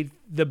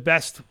the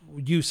best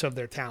use of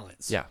their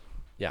talents.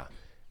 Yeah.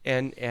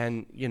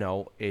 And you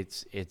know,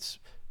 it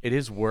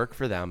is work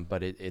for them,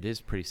 but it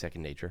is pretty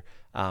second nature.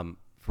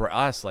 For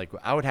us, like,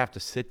 I would have to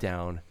sit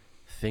down,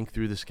 think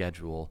through the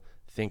schedule,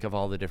 think of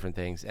all the different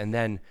things, and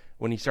then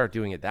when you start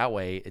doing it that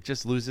way, it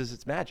just loses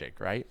its magic,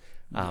 right?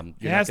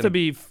 It has to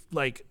be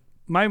like,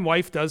 my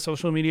wife does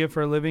social media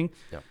for a living.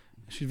 Yeah.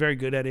 She's very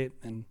good at it,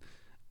 and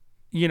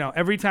you know,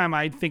 every time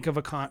I think of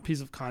a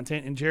piece of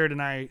content, and Jared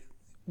and I,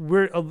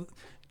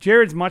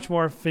 Jared's much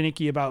more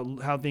finicky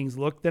about how things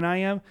look than I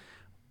am,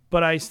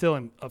 but I'm still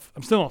a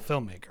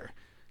filmmaker,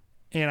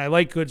 and I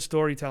like good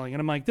storytelling.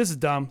 And I'm like, this is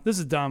dumb.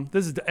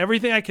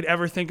 Everything I could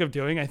ever think of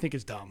doing, I think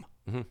is dumb.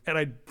 Mm-hmm. And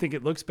I think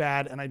it looks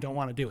bad, and I don't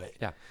want to do it.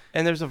 Yeah.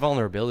 And there's a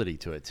vulnerability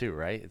to it too,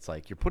 right? It's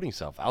like, you're putting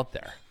yourself out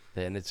there,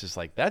 and it's just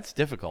like, that's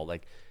difficult.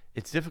 Like,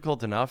 it's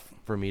difficult enough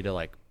for me to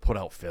like put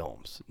out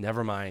films.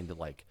 Never mind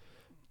like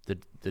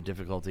the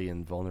difficulty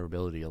and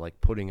vulnerability of like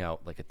putting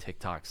out like a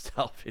TikTok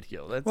style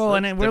video. That's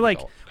and then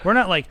difficult. we're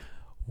not like,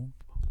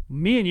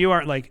 me and you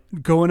aren't like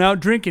going out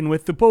drinking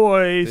with the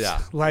boys. Yeah,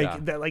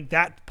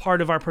 that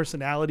part of our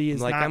personality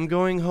is like not, I'm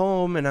going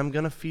home and I'm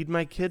gonna feed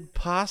my kid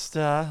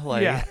pasta.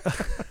 Like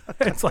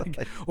it's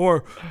like,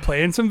 or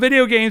playing some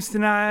video games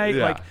tonight.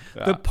 Yeah, like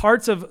yeah. the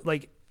parts of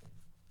like,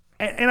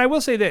 and I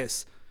will say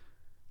this.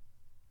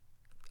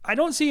 I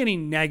don't see any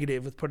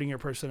negative with putting your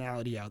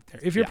personality out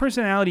there. If your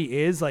personality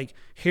is like,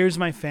 here's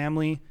my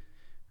family,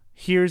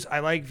 I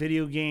like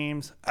video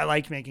games, I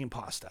like making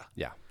pasta.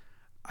 Yeah.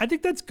 I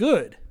think that's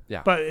good.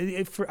 Yeah. But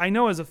I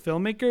know as a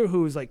filmmaker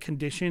who's like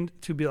conditioned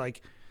to be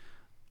like,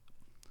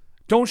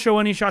 don't show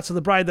any shots of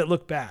the bride that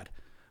look bad.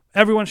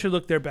 Everyone should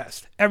look their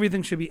best.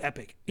 Everything should be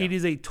epic. Yeah. It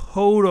is a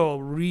total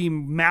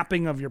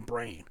remapping of your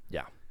brain.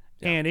 Yeah.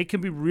 And it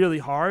can be really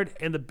hard.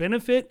 And the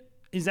benefit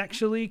is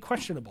actually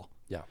questionable.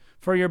 Yeah.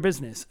 For your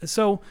business.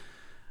 So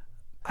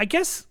I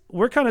guess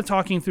we're kind of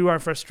talking through our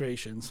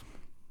frustrations.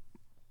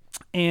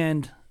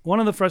 And one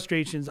of the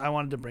frustrations I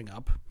wanted to bring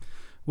up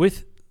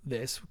with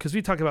this, because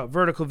we talk about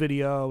vertical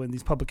video and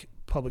these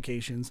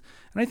publications,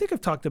 and I think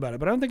I've talked about it,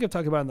 but I don't think I've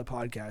talked about it in the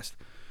podcast,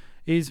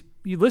 is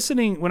you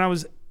listening, when I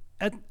was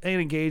at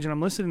Engage and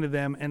I'm listening to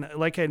them, and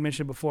like I had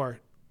mentioned before,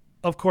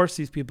 of course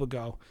these people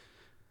go,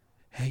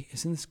 hey,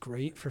 isn't this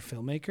great for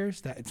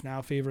filmmakers that it's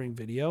now favoring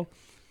video?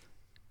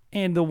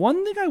 And the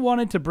one thing I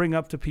wanted to bring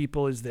up to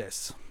people is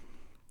this,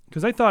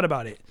 because I thought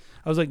about it.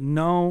 I was like,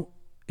 no,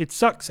 it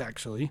sucks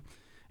actually.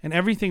 And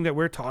everything that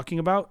we're talking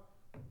about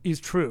is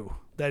true,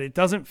 that it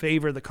doesn't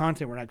favor the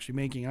content we're actually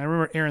making. And I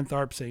remember Aaron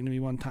Tharp saying to me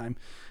one time,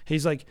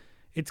 he's like,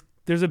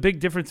 there's a big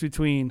difference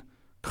between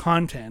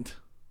content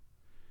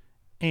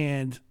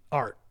and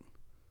art.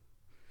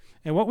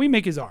 And what we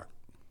make is art.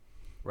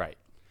 Right.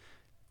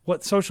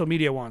 What social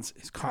media wants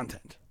is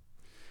content.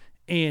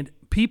 And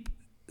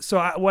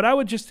what I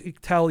would just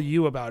tell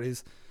you about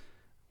is,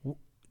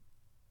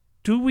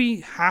 do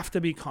we have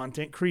to be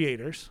content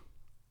creators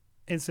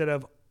instead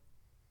of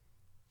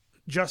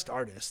just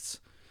artists?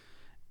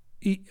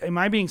 Am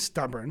I being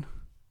stubborn?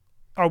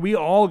 Are we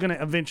all going to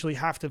eventually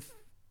have to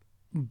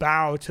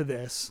bow to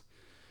this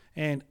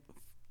and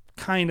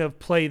kind of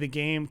play the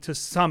game to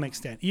some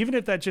extent? Even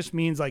if that just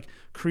means like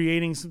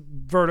creating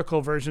vertical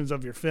versions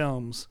of your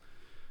films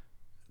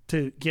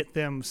to get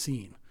them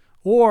seen.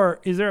 Or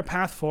is there a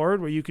path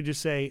forward where you could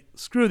just say,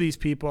 screw these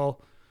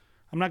people,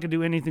 I'm not going to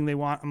do anything they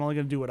want, I'm only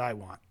going to do what I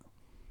want?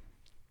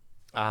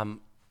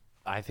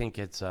 I think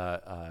it's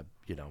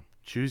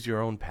choose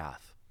your own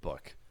path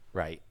book,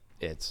 right?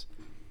 It's,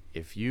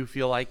 if you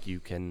feel like you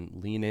can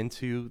lean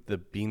into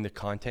being the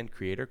content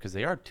creator, because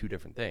they are two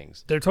different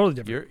things. They're totally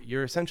different.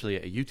 You're essentially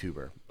a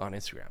YouTuber on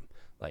Instagram,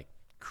 like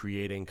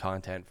creating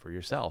content for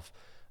yourself.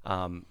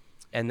 And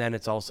then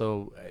it's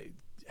also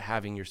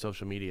having your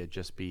social media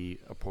just be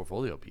a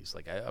portfolio piece.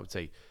 Like I would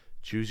say,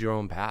 choose your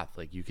own path.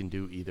 Like you can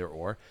do either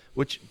or,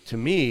 which to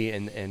me,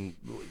 and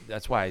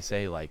that's why I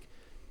say like,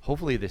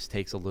 hopefully this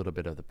takes a little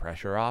bit of the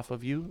pressure off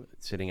of you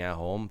sitting at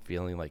home,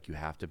 feeling like you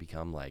have to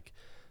become like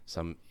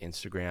some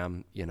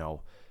Instagram,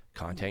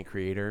 content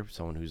creator,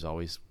 someone who's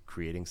always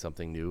creating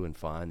something new and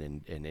fun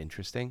and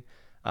interesting,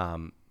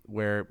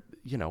 where,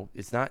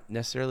 it's not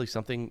necessarily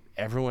something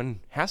everyone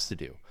has to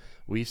do.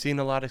 We've seen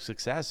a lot of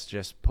success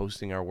just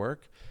posting our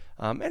work.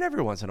 And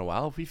every once in a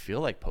while, if we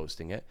feel like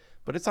posting it,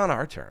 but it's on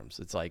our terms.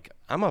 It's like,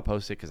 I'm going to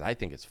post it because I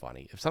think it's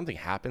funny. If something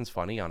happens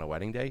funny on a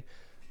wedding day,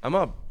 I'm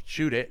going to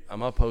shoot it. I'm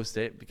going to post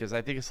it because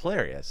I think it's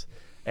hilarious.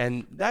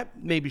 And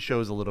that maybe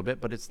shows a little bit,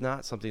 but it's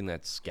not something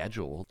that's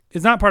scheduled.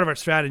 It's not part of our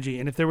strategy.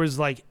 And if there was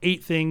like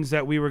 8 things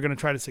that we were going to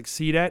try to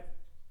succeed at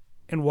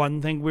and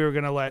one thing we were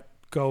going to let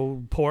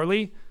go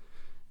poorly,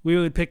 we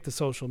would pick the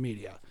social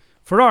media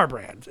for our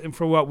brand and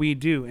for what we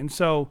do. And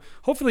so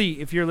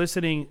hopefully if you're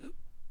listening,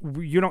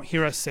 you don't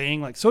hear us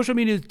saying like social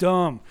media is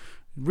dumb,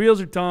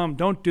 reels are dumb,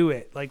 don't do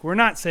it. Like we're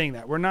not saying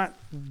that. We're not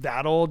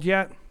that old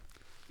yet.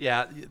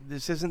 Yeah,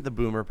 this isn't the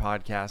Boomer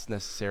podcast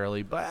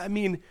necessarily, but I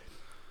mean,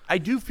 I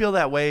do feel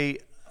that way.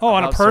 Oh,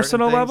 on a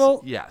personal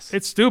level? Yes.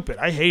 It's stupid.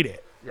 I hate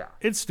it. Yeah.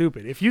 It's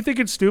stupid. If you think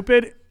it's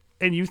stupid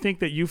and you think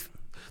that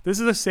this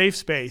is a safe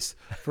space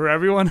for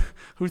everyone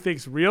who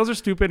thinks reels are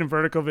stupid and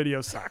vertical video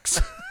sucks.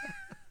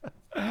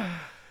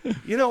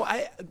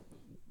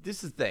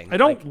 This is the thing. I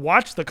don't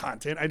watch the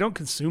content. I don't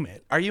consume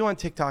it. Are you on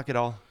TikTok at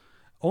all?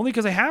 Only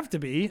because I have to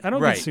be. I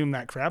don't consume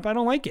that crap. I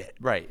don't like it.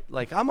 Right.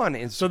 Like I'm on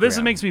Instagram. So this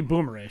makes me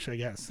boomerish, I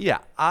guess. Yeah.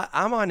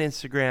 I'm on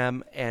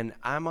Instagram and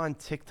I'm on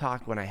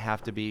TikTok when I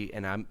have to be,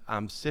 and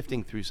I'm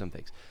sifting through some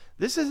things.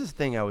 This is the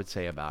thing I would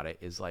say about it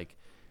is like,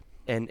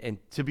 and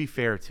to be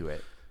fair to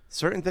it,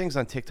 certain things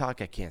on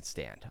TikTok I can't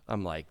stand.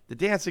 I'm like the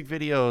dancing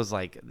videos,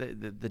 like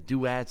the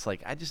duets,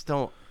 like I just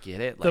don't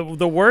get it. Like,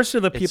 the worst are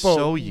the people it's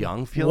so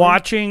young feeling.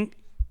 Watching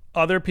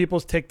other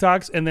people's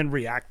TikToks and then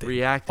reacting.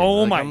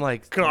 Oh like, my I'm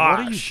like, gosh.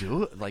 what are you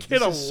doing? Like this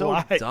is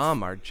so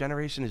dumb. Our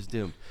generation is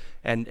doomed.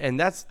 And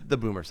that's the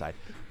boomer side.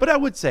 But I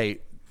would say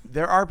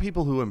there are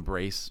people who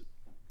embrace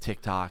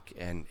TikTok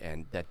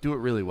and that do it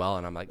really well,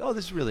 and I'm like, oh,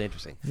 this is really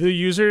interesting. The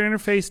user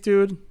interface,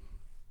 dude.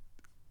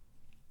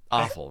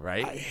 Awful,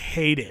 right? I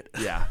hate it.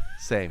 Yeah,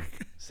 same.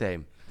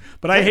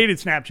 But I hated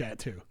Snapchat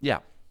too. Yeah.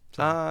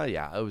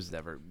 Yeah, I was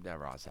never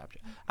on Snapchat.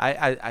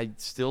 I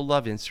still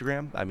love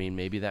Instagram. I mean,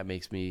 maybe that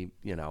makes me,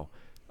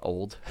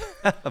 old,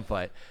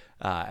 but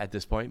at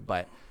this point.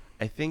 But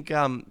I think,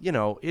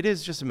 it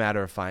is just a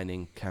matter of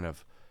finding kind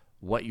of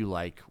what you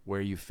like,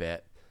 where you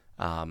fit,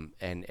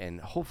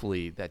 and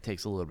hopefully that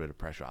takes a little bit of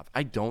pressure off.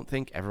 I don't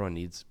think everyone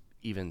needs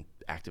even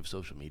active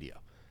social media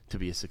to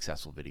be a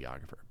successful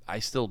videographer. I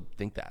still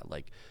think that.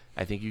 Like,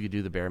 I think you could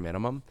do the bare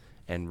minimum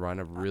and run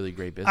a really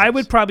great business. I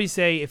would probably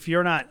say if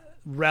you're not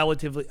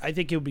I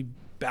think it would be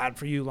bad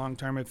for you long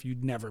term if you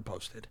never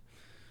posted.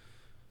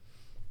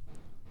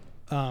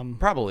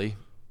 Probably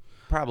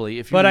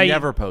if you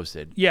never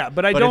posted. Yeah,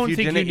 but I don't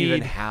think you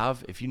need.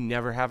 If you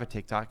never have a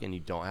TikTok and you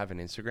don't have an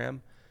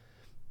Instagram,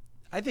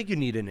 I think you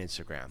need an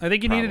Instagram. I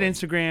think you need an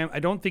Instagram. I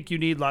don't think you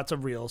need lots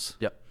of reels.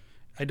 Yep.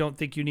 I don't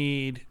think you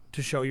need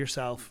to show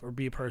yourself or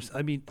be a person.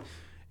 I mean,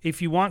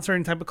 if you want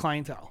certain type of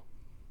clientele.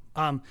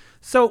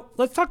 So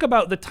let's talk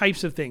about the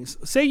types of things.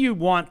 Say you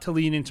want to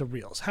lean into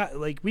reels.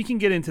 We can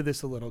get into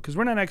this a little because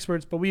we're not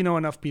experts, but we know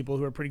enough people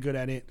who are pretty good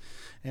at it.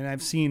 And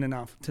I've seen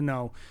enough to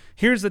know.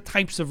 Here's the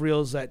types of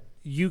reels that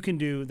you can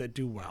do that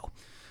do well.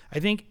 I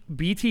think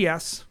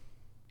BTS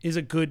is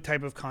a good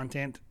type of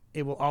content.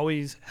 It will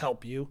always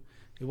help you.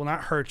 It will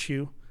not hurt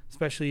you,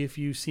 especially if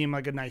you seem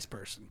like a nice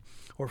person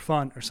or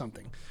fun or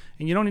something.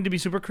 And you don't need to be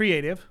super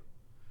creative.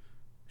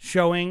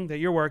 Showing that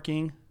you're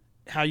working,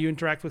 how you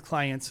interact with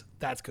clients,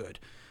 that's good.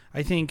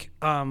 I think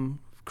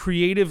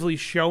creatively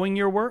showing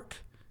your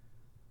work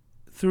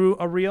through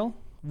a reel,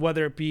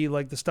 whether it be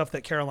like the stuff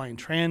that Caroline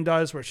Tran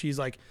does, where she's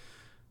like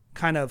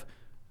kind of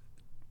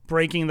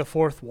breaking the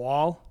fourth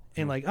wall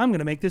and like, I'm going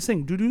to make this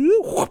thing,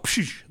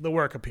 the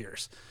work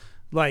appears.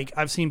 Like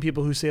I've seen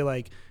people who say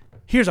like,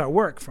 here's our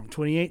work from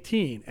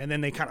 2018. And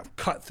then they kind of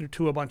cut through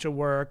to a bunch of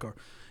work, or,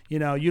 you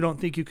don't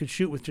think you could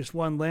shoot with just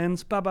one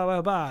lens,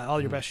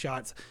 all your best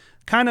shots.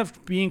 Kind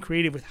of being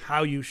creative with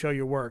how you show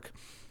your work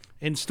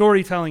and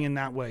storytelling in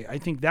that way. I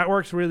think that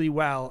works really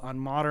well on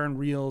modern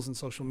reels and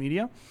social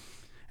media.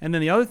 And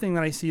then the other thing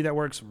that I see that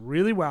works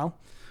really well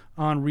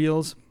on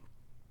reels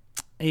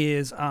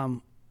is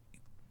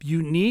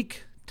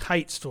unique,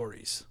 tight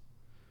stories.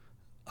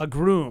 A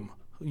groom,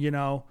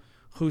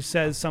 who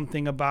says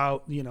something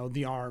about,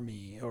 the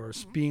army or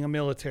being a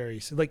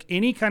military. So like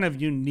any kind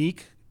of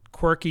unique,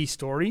 quirky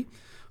story,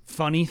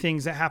 funny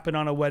things that happen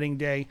on a wedding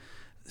day,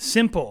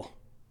 simple,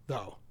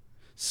 though.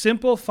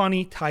 Simple,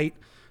 funny, tight.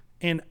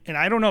 And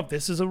I don't know if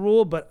this is a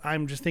rule, but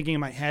I'm just thinking in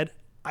my head,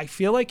 I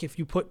feel like if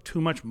you put too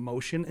much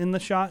motion in the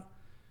shot,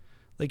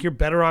 like you're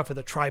better off with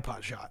a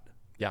tripod shot.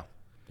 Yeah,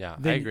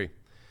 I agree.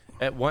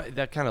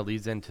 That kind of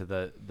leads into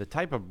the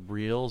type of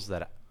reels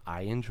that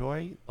I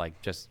enjoy, like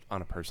just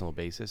on a personal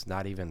basis,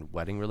 not even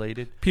wedding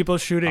related. People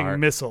shooting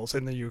missiles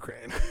in the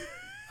Ukraine.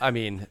 I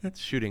mean,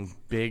 shooting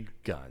big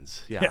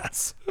guns. Yeah.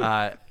 Yes.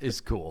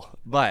 Is cool.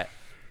 But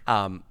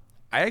I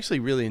actually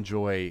really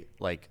enjoy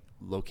like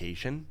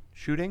location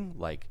shooting.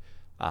 Like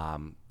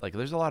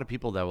there's a lot of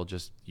people that will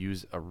just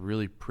use a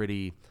really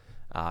pretty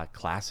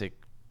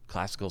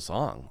classical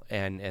song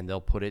and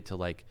they'll put it to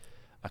like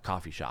a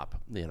coffee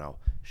shop,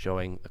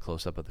 showing a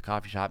close up of the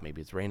coffee shop. Maybe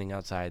it's raining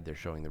outside. They're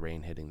showing the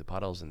rain hitting the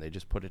puddles and they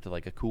just put it to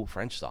like a cool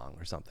French song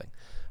or something,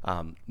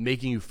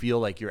 making you feel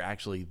like you're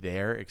actually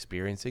there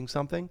experiencing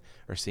something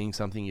or seeing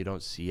something you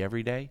don't see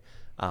every day.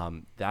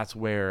 That's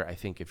where I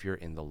think if you're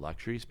in the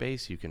luxury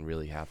space, you can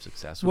really have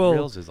success with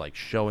reels, is like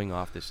showing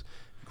off this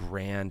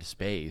grand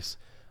space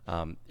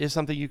is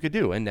something you could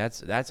do. And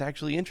that's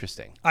actually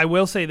interesting. I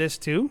will say this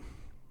too.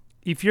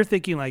 If you're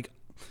thinking like,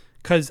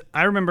 because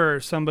I remember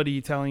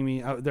somebody telling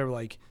me, they were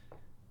like,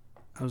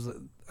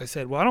 I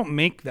said, well, I don't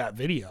make that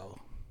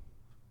video.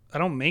 I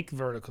don't make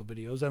vertical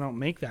videos. I don't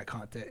make that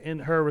content.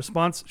 And her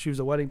response, she was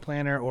a wedding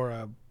planner or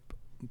a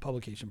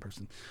publication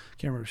person.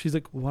 Can't remember. She's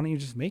like, well, why don't you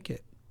just make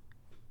it?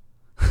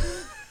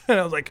 And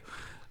I was like,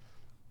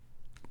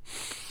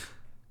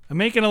 I'm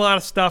making a lot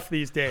of stuff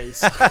these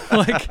days.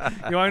 Like,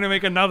 you want me to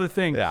make another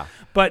thing? Yeah.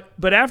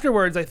 But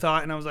afterwards I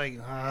thought, and I was like,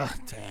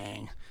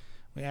 dang,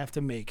 we have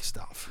to make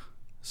stuff.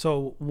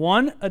 So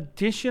one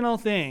additional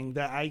thing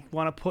that I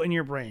want to put in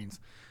your brains,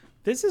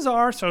 this is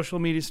our social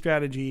media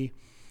strategy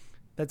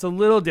that's a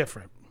little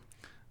different.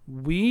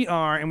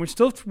 And we're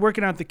still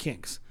working out the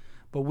kinks,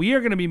 but we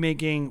are going to be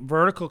making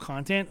vertical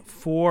content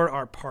for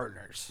our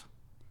partners.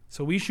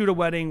 So we shoot a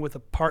wedding with a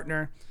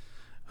partner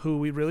who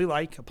we really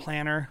like, a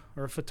planner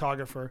or a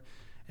photographer,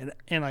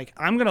 and like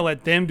I'm going to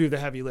let them do the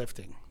heavy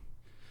lifting.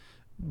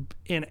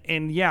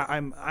 And yeah,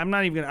 I'm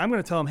going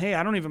to tell them, hey,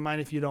 I don't even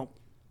mind if you don't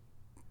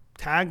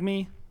tag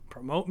me,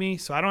 promote me,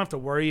 so I don't have to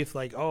worry if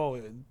like, oh,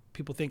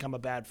 people think I'm a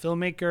bad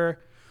filmmaker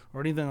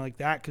or anything like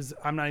that, because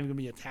I'm not even going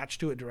to be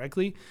attached to it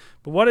directly.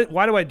 But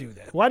why do I do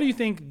that? Why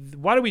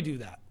do we do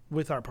that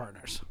with our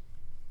partners?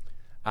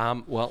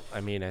 Well,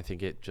 I mean, I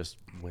think it just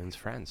wins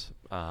friends.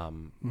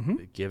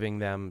 Giving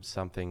them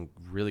something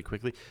really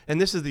quickly. And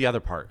this is the other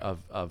part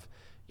of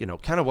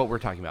kind of what we're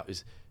talking about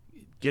is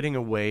getting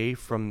away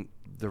from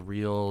the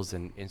reels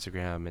and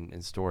Instagram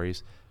and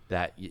stories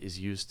that is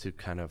used to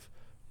kind of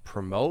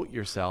promote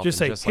yourself.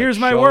 Just and say, here's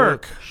my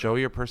work. Show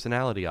your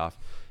personality off.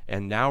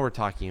 And now we're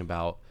talking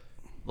about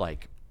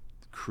like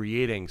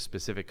creating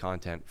specific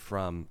content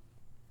from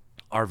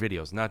our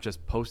videos, not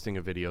just posting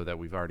a video that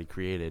we've already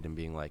created and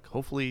being like,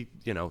 hopefully,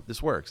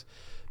 this works.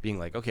 Being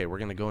like, okay, we're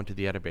going to go into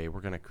the edit bay. We're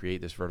going to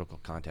create this vertical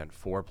content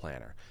for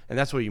Planner. And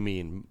that's what you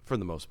mean for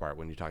the most part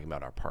when you're talking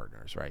about our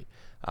partners, right?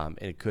 And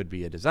it could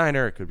be a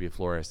designer, it could be a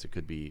florist, it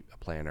could be a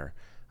planner,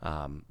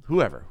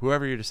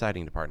 whoever you're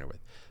deciding to partner with.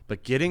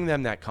 But getting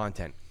them that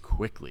content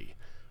quickly,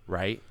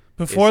 right?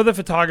 Before the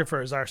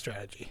photographer is our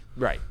strategy.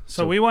 Right.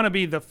 So we want to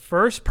be the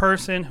first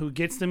person who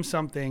gets them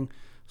something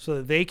so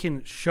that they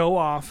can show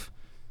off.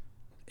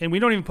 And we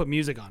don't even put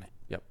music on it.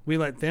 Yep. We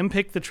let them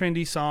pick the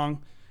trendy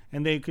song,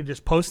 and they could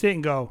just post it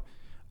and go,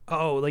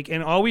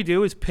 and all we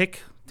do is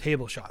pick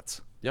table shots.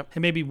 Yep.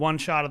 And maybe one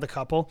shot of the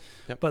couple.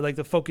 Yep. But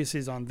the focus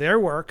is on their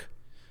work.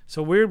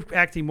 So we're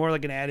acting more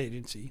like an ad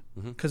agency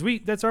because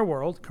that's our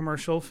world,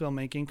 commercial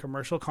filmmaking,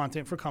 commercial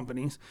content for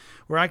companies.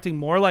 We're acting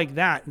more like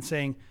that and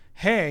saying,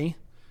 hey,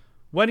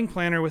 wedding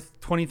planner with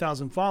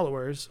 20,000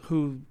 followers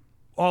who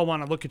all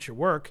want to look at your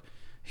work,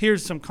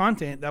 here's some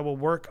content that will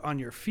work on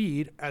your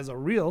feed as a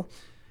reel.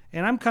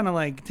 And I'm kind of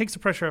like, takes the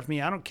pressure off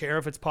me. I don't care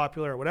if it's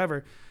popular or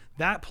whatever.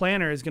 That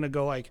planner is going to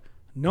go like,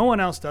 no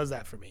one else does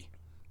that for me.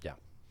 Yeah.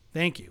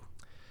 Thank you.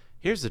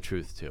 Here's the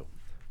truth too.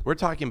 We're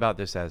talking about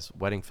this as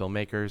wedding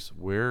filmmakers.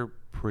 We're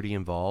pretty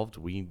involved.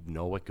 We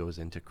know what goes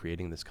into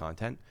creating this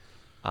content.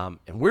 And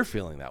we're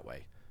feeling that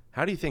way.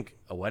 How do you think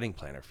a wedding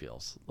planner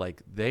feels?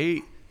 Like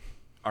they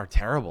are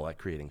terrible at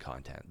creating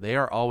content. They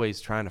are always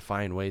trying to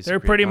find ways They're to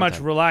create pretty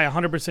content. much rely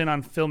 100%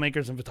 on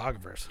filmmakers and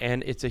photographers.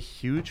 And it's a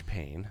huge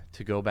pain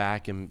to go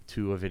back and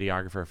to a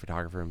videographer or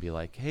photographer and be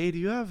like, hey, do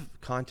you have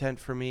content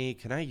for me?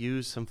 Can I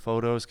use some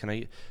photos? Can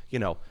I,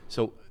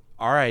 so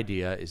our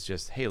idea is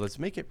just, hey, let's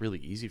make it really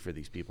easy for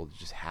these people to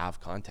just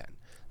have content.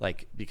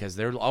 Like, because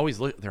they're always,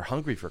 they're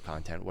hungry for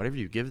content. Whatever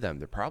you give them,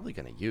 they're probably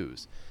going to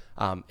use.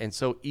 And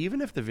so even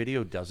if the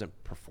video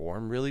doesn't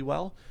perform really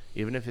well,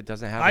 even if it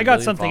doesn't have I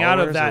got something out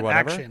of that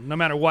action, no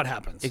matter what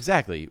happens.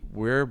 Exactly.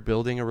 We're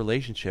building a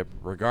relationship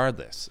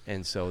regardless.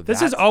 And so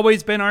this has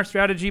always been our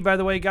strategy, by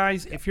the way,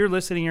 guys. If you're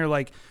listening, you're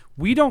like,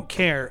 we don't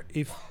care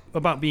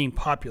about being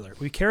popular.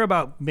 We care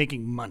about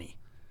making money.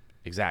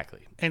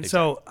 Exactly. And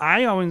so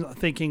I always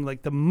thinking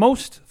like the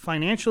most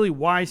financially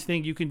wise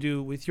thing you can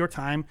do with your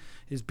time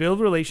is build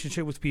a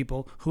relationship with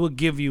people who will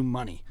give you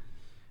money.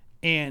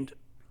 And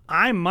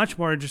I'm much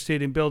more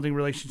interested in building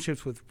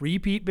relationships with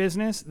repeat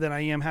business than I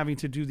am having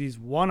to do these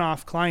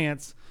one-off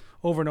clients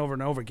over and over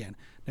and over again.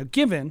 Now,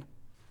 given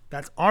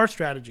that's our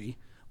strategy,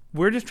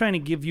 we're just trying to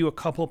give you a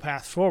couple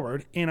paths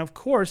forward. And of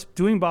course,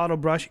 doing bottle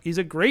brush is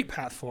a great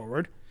path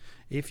forward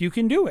if you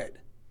can do it.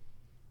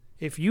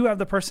 If you have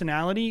the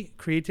personality,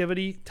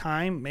 creativity,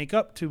 time,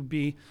 makeup to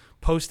be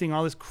posting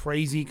all this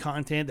crazy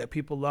content that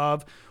people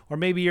love, or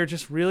maybe you're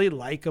just really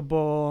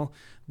likable,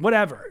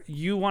 whatever,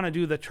 you want to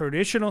do the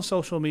traditional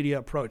social media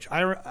approach.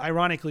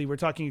 Ironically, we're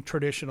talking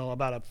traditional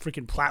about a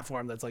freaking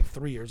platform that's like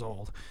 3 years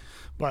old.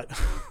 But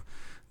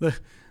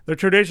the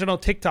traditional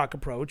TikTok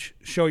approach,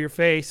 show your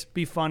face,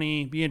 be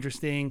funny, be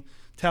interesting,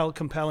 tell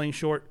compelling,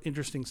 short,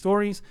 interesting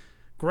stories,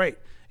 great.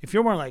 If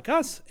you're more like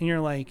us and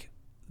you're like,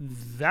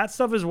 that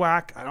stuff is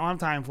whack, I don't have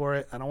time for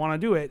it, I don't want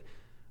to do it,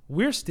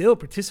 we're still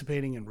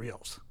participating in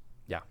Reels.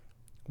 Yeah.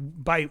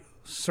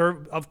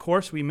 Of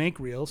course, we make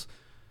Reels,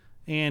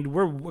 and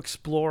we're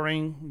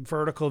exploring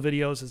vertical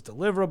videos as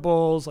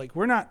deliverables. Like,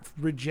 we're not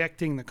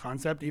rejecting the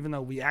concept, even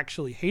though we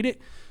actually hate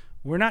it.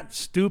 We're not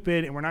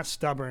stupid, and we're not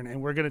stubborn,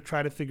 and we're going to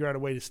try to figure out a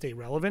way to stay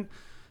relevant.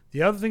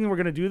 The other thing that we're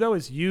going to do, though,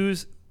 is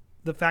use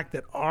the fact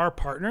that our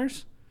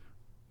partners,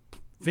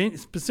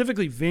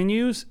 specifically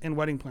venues and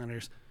wedding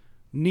planners,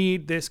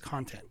 need this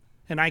content,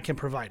 and I can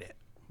provide it.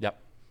 Yep.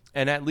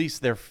 And at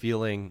least they're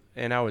feeling,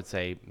 and I would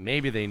say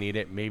maybe they need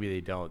it, maybe they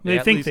don't. They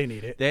think they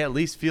need it. They at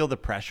least feel the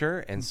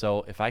pressure, and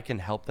so if I can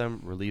help them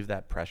relieve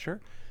that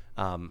pressure,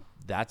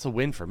 that's a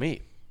win for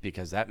me,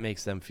 because that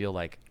makes them feel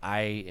like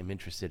I am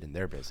interested in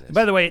their business.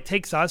 By the way, it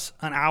takes us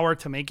an hour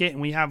to make it, and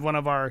we have one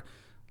of our,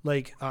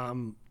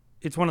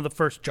 it's one of the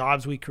first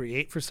jobs we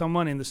create for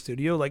someone in the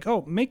studio. Like,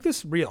 oh, make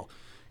this real.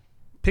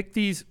 Pick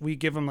these. We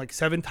give them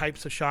 7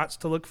 types of shots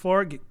to look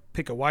for.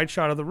 Pick a wide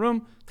shot of the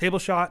room, table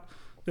shot,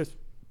 this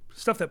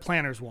stuff that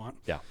planners want.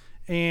 Yeah.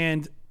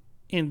 And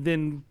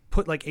then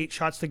put 8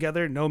 shots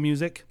together, no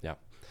music. Yeah.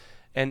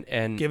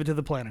 And give it to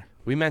the planner.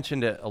 We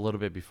mentioned it a little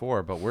bit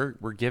before, but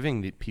we're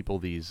giving the people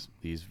these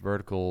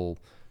vertical,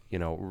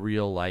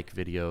 real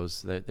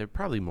videos. They're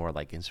probably more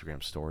like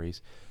Instagram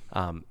stories,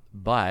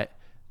 but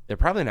they're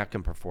probably not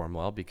going to perform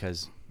well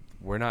because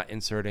we're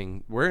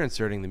inserting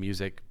the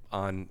music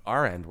on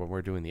our end when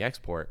we're doing the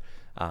export.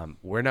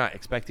 We're not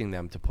expecting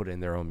them to put in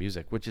their own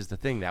music, which is the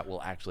thing that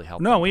will actually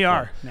help. No, we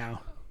are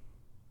now.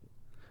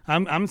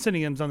 I'm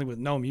sending them something with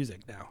no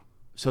music now.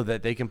 So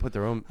that they can put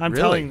their own. I'm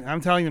telling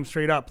them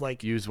straight up,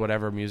 like, use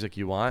whatever music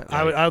you want.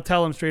 I'll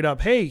tell them straight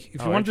up, hey,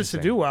 if you want this to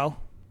interesting. do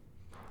well,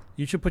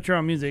 you should put your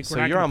own music.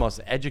 So you're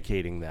almost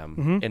educating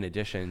them in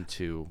addition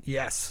to.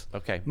 Yes.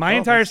 Okay. My Well,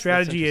 entire that's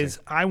strategy is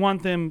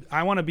interesting.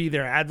 I want to be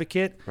their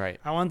advocate. Right.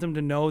 I want them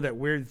to know that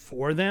we're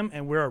for them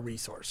and we're a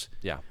resource.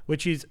 Yeah.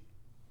 Which is,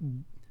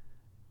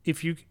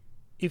 if you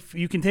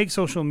can take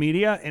social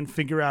media and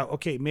figure out,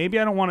 okay, maybe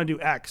I don't want to do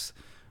X,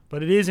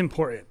 but it is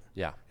important.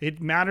 Yeah. It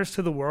matters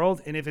to the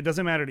world, and if it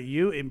doesn't matter to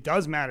you, it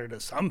does matter to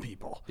some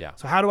people. Yeah.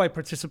 So how do I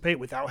participate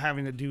without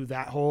having to do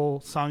that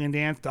whole song and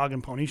dance, dog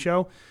and pony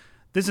show?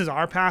 This is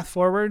our path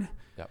forward.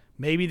 Yep.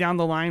 Maybe down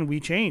the line we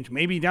change.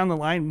 Maybe down the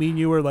line me and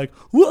you were like,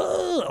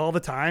 whoa, all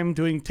the time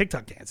doing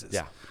TikTok dances.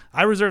 Yeah.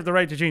 I reserve the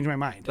right to change my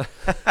mind.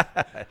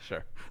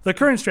 Sure. The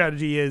current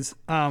strategy is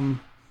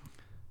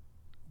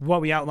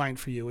what we outlined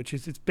for you, which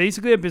is it's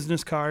basically a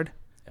business card.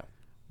 Yeah.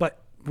 But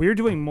we're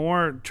doing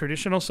more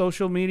traditional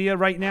social media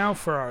right now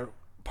for our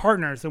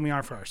partners than we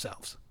are for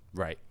ourselves.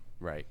 Right.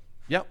 Right.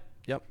 Yep.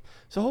 Yep.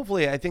 So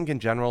hopefully, I think in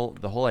general,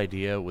 the whole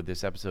idea with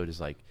this episode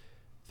is like,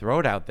 throw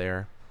it out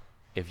there.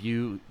 If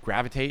you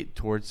gravitate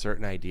towards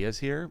certain ideas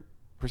here,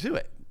 pursue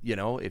it. You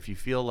know, if you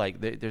feel like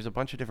there's a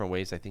bunch of different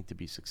ways, I think, to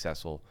be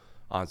successful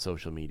on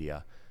social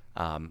media.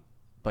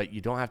 But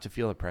you don't have to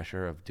feel the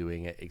pressure of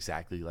doing it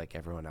exactly like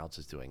everyone else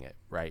is doing it,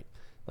 right?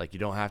 Like, you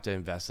don't have to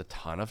invest a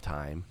ton of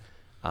time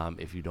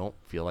if you don't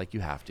feel like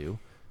you have to.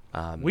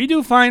 We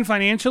do fine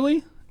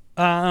financially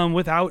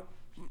without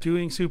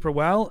doing super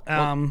well.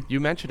 Well,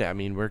 you mentioned it. I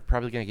mean, we're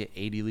probably going to get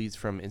 80 leads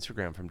from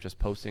Instagram from just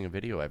posting a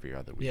video every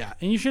other week. Yeah,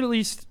 and you should at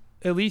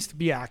least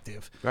be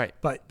active. Right.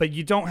 But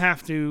you don't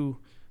have to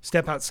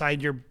step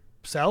outside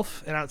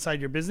yourself and outside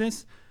your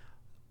business.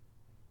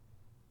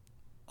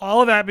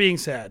 All of that being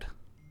said,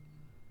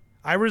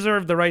 I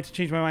reserve the right to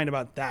change my mind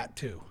about that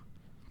too.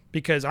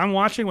 Because I'm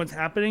watching what's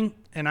happening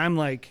and I'm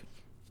like,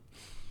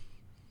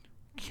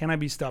 can I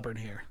be stubborn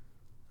here?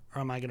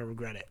 Or am I going to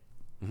regret it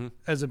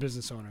as a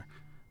business owner?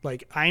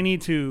 Like, I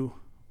need to...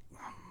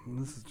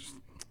 This is just,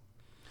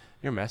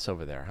 You're a mess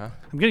over there, huh?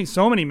 I'm getting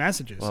so many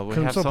messages. Well, we 'cause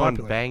I'm have so someone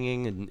popular.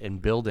 banging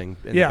and building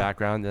in Yeah. the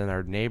background, and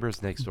our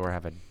neighbors next door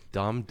have a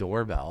dumb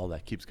doorbell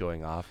that keeps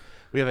going off.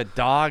 We have a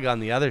dog on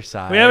the other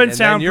side. We haven't and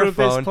then your soundproofed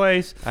this phone.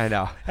 place. I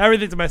know.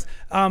 Everything's a mess.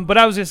 But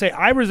I was going to say,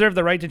 I reserve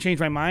the right to change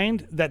my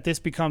mind that this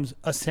becomes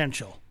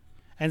essential.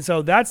 And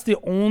so that's the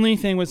only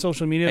thing with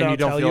social media that And I'll you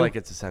don't tell feel you. like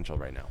it's essential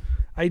right now.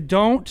 I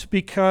don't,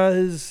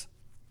 because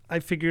I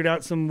figured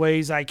out some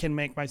ways I can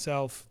make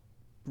myself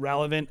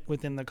relevant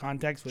within the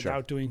context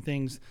without doing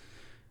things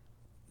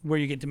where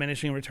you get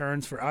diminishing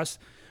returns for us.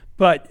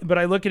 But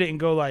I look at it and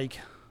go like,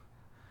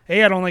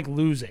 A, I don't like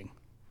losing.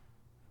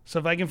 So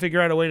if I can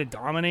figure out a way to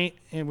dominate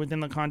within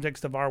the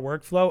context of our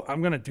workflow,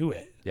 I'm going to do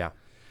it. Yeah.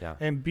 Yeah.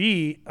 And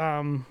B,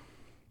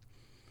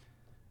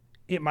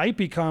 it might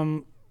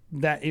become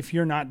that if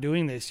you're not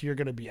doing this, you're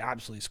going to be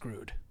absolutely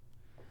screwed.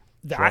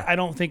 That Sure. I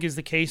don't think is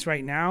the case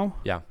right now.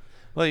 Yeah.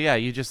 Well, yeah,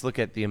 you just look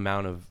at the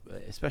amount of,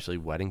 especially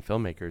wedding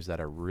filmmakers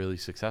that are really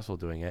successful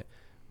doing it.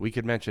 We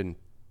could mention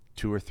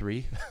 2 or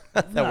 3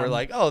 that were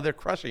like, oh, they're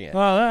crushing it.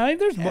 Well,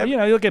 there's more. You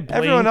look at Blink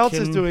Everyone else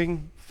is and-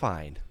 doing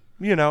fine.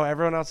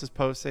 Everyone else is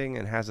posting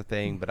and has a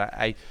thing, but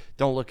I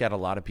don't look at a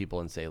lot of people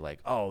and say like,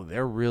 oh,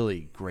 they're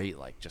really great,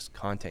 like just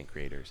content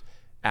creators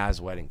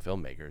as wedding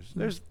filmmakers.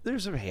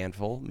 There's a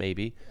handful,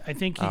 maybe. I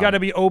think you got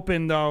to be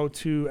open though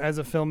to, as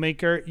a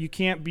filmmaker, you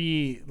can't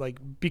be like,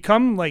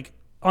 become like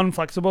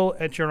unflexible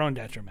at your own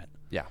detriment.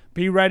 Yeah.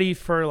 Be ready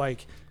for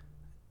like,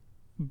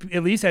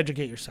 at least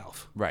educate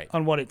yourself Right.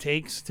 on what it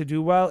takes to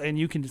do well, and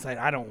you can decide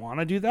I don't want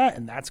to do that,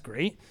 and that's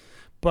great.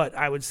 But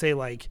I would say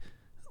like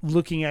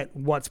looking at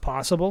what's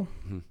possible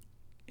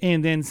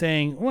and then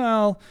saying,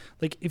 well,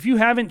 like if you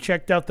haven't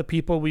checked out the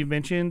people we've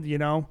mentioned,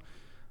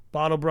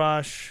 Bottle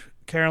Brush,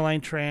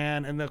 Caroline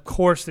Tran, and of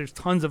course there's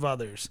tons of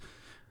others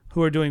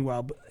who are doing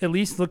well, but at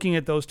least looking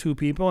at those 2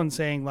 people and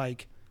saying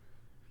like,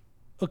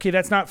 okay,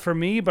 that's not for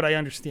me, but I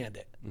understand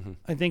it.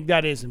 I think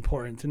that is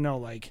important to know,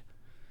 like,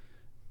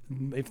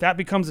 if that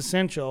becomes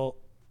essential,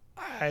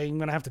 I'm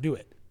going to have to do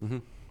it.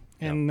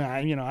 And,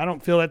 I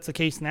don't feel that's the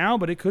case now,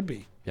 but it could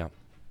be. Yeah.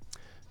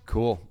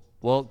 Cool.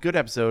 Well, good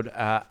episode.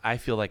 I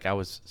feel like I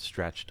was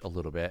stretched a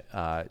little bit,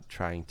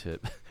 trying to,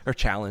 or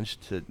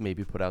challenged to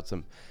maybe put out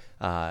some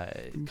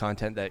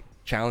content that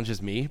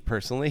challenges me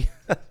personally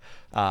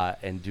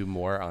and do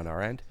more on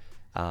our end.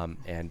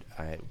 And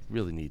I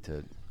really need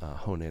to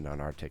hone in on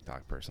our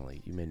TikTok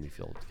personally. You made me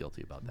feel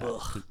guilty about that.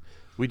 Ugh.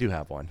 We do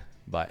have one,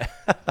 but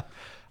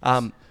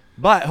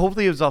but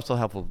hopefully it was also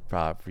helpful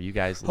for you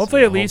guys.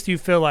 Hopefully at least you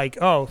feel like,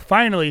 oh,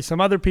 finally some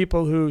other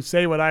people who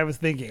say what I was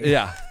thinking.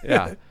 Yeah,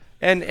 yeah.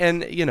 And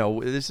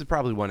this is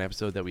probably one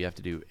episode that we have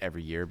to do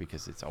every year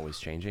because it's always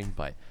changing.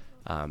 But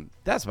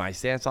that's my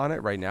stance on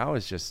it right now,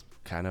 is just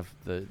kind of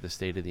the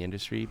state of the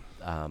industry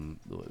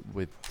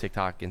with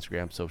TikTok,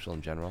 Instagram, social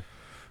in general.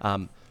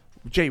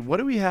 Jay, what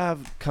do we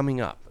have coming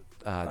up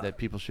that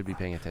people should be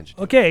paying attention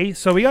to? Okay,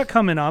 so we got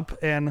coming up,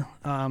 and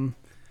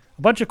a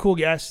a bunch of cool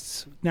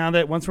guests. Now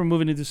that once we're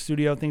moving into the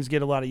studio, things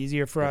get a lot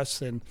easier for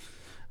us. And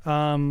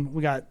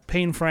we got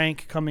Payne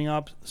Frank coming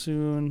up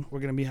soon. We're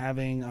going to be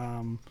having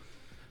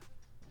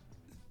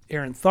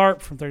Aaron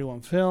Tharp from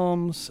 31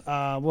 Films.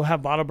 We'll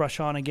have Bottle Brush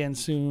on again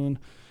soon.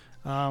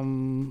 We're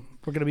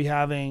going to be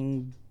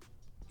having,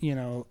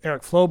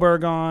 Eric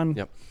Floberg on.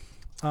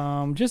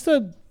 Yep. Just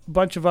a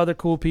bunch of other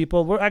cool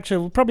people.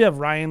 We'll probably have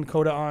Ryan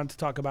Coda on to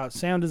talk about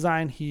sound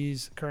design.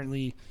 He's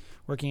currently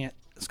working at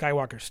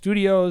Skywalker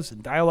Studios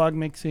and dialogue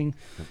mixing,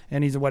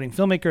 and he's a wedding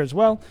filmmaker as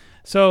well.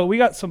 So we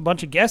got some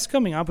bunch of guests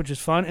coming up, which is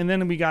fun. And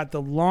then we got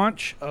the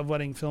launch of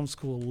Wedding Film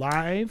School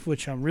Live,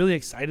 which I'm really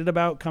excited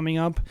about coming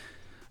up.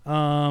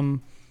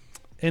 And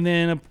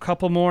then a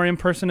couple more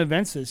in-person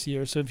events this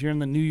year. So if you're in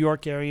the New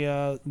York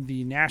area,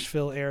 the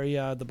Nashville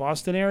area, the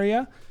Boston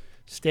area,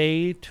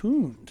 stay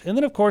tuned. And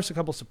then, of course, a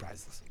couple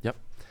surprises. Yep.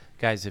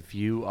 Guys, if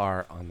you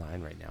are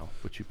online right now,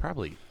 which you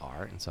probably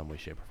are in some way,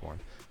 shape, or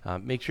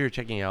form, make sure you're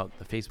checking out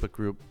the Facebook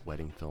group,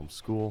 Wedding Film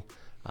School.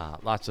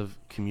 Lots of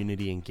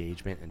community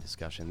engagement and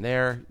discussion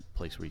there,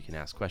 place where you can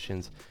ask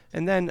questions.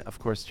 And then, of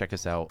course, check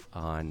us out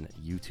on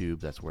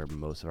YouTube. That's where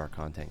most of our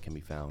content can be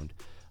found.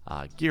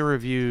 Gear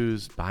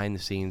reviews,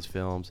 behind-the-scenes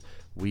films.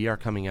 We are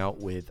coming out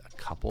with a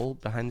couple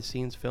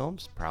behind-the-scenes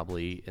films,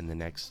 probably in the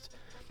next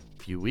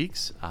few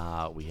weeks.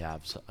 We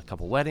have a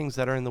couple weddings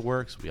that are in the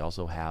works. We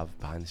also have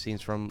behind the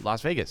scenes from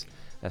Las Vegas.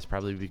 That's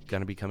probably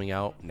going to be coming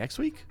out next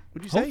week,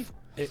 would you say?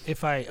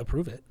 If I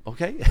approve it.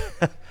 Okay.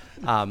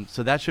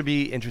 So that should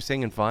be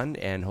interesting and fun,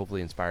 and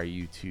hopefully inspire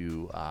you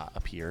to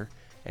appear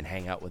and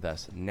hang out with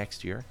us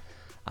next year.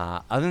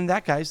 Other than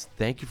that, guys,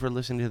 thank you for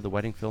listening to the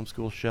Wedding Film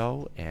School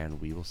show,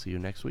 and we will see you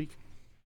next week.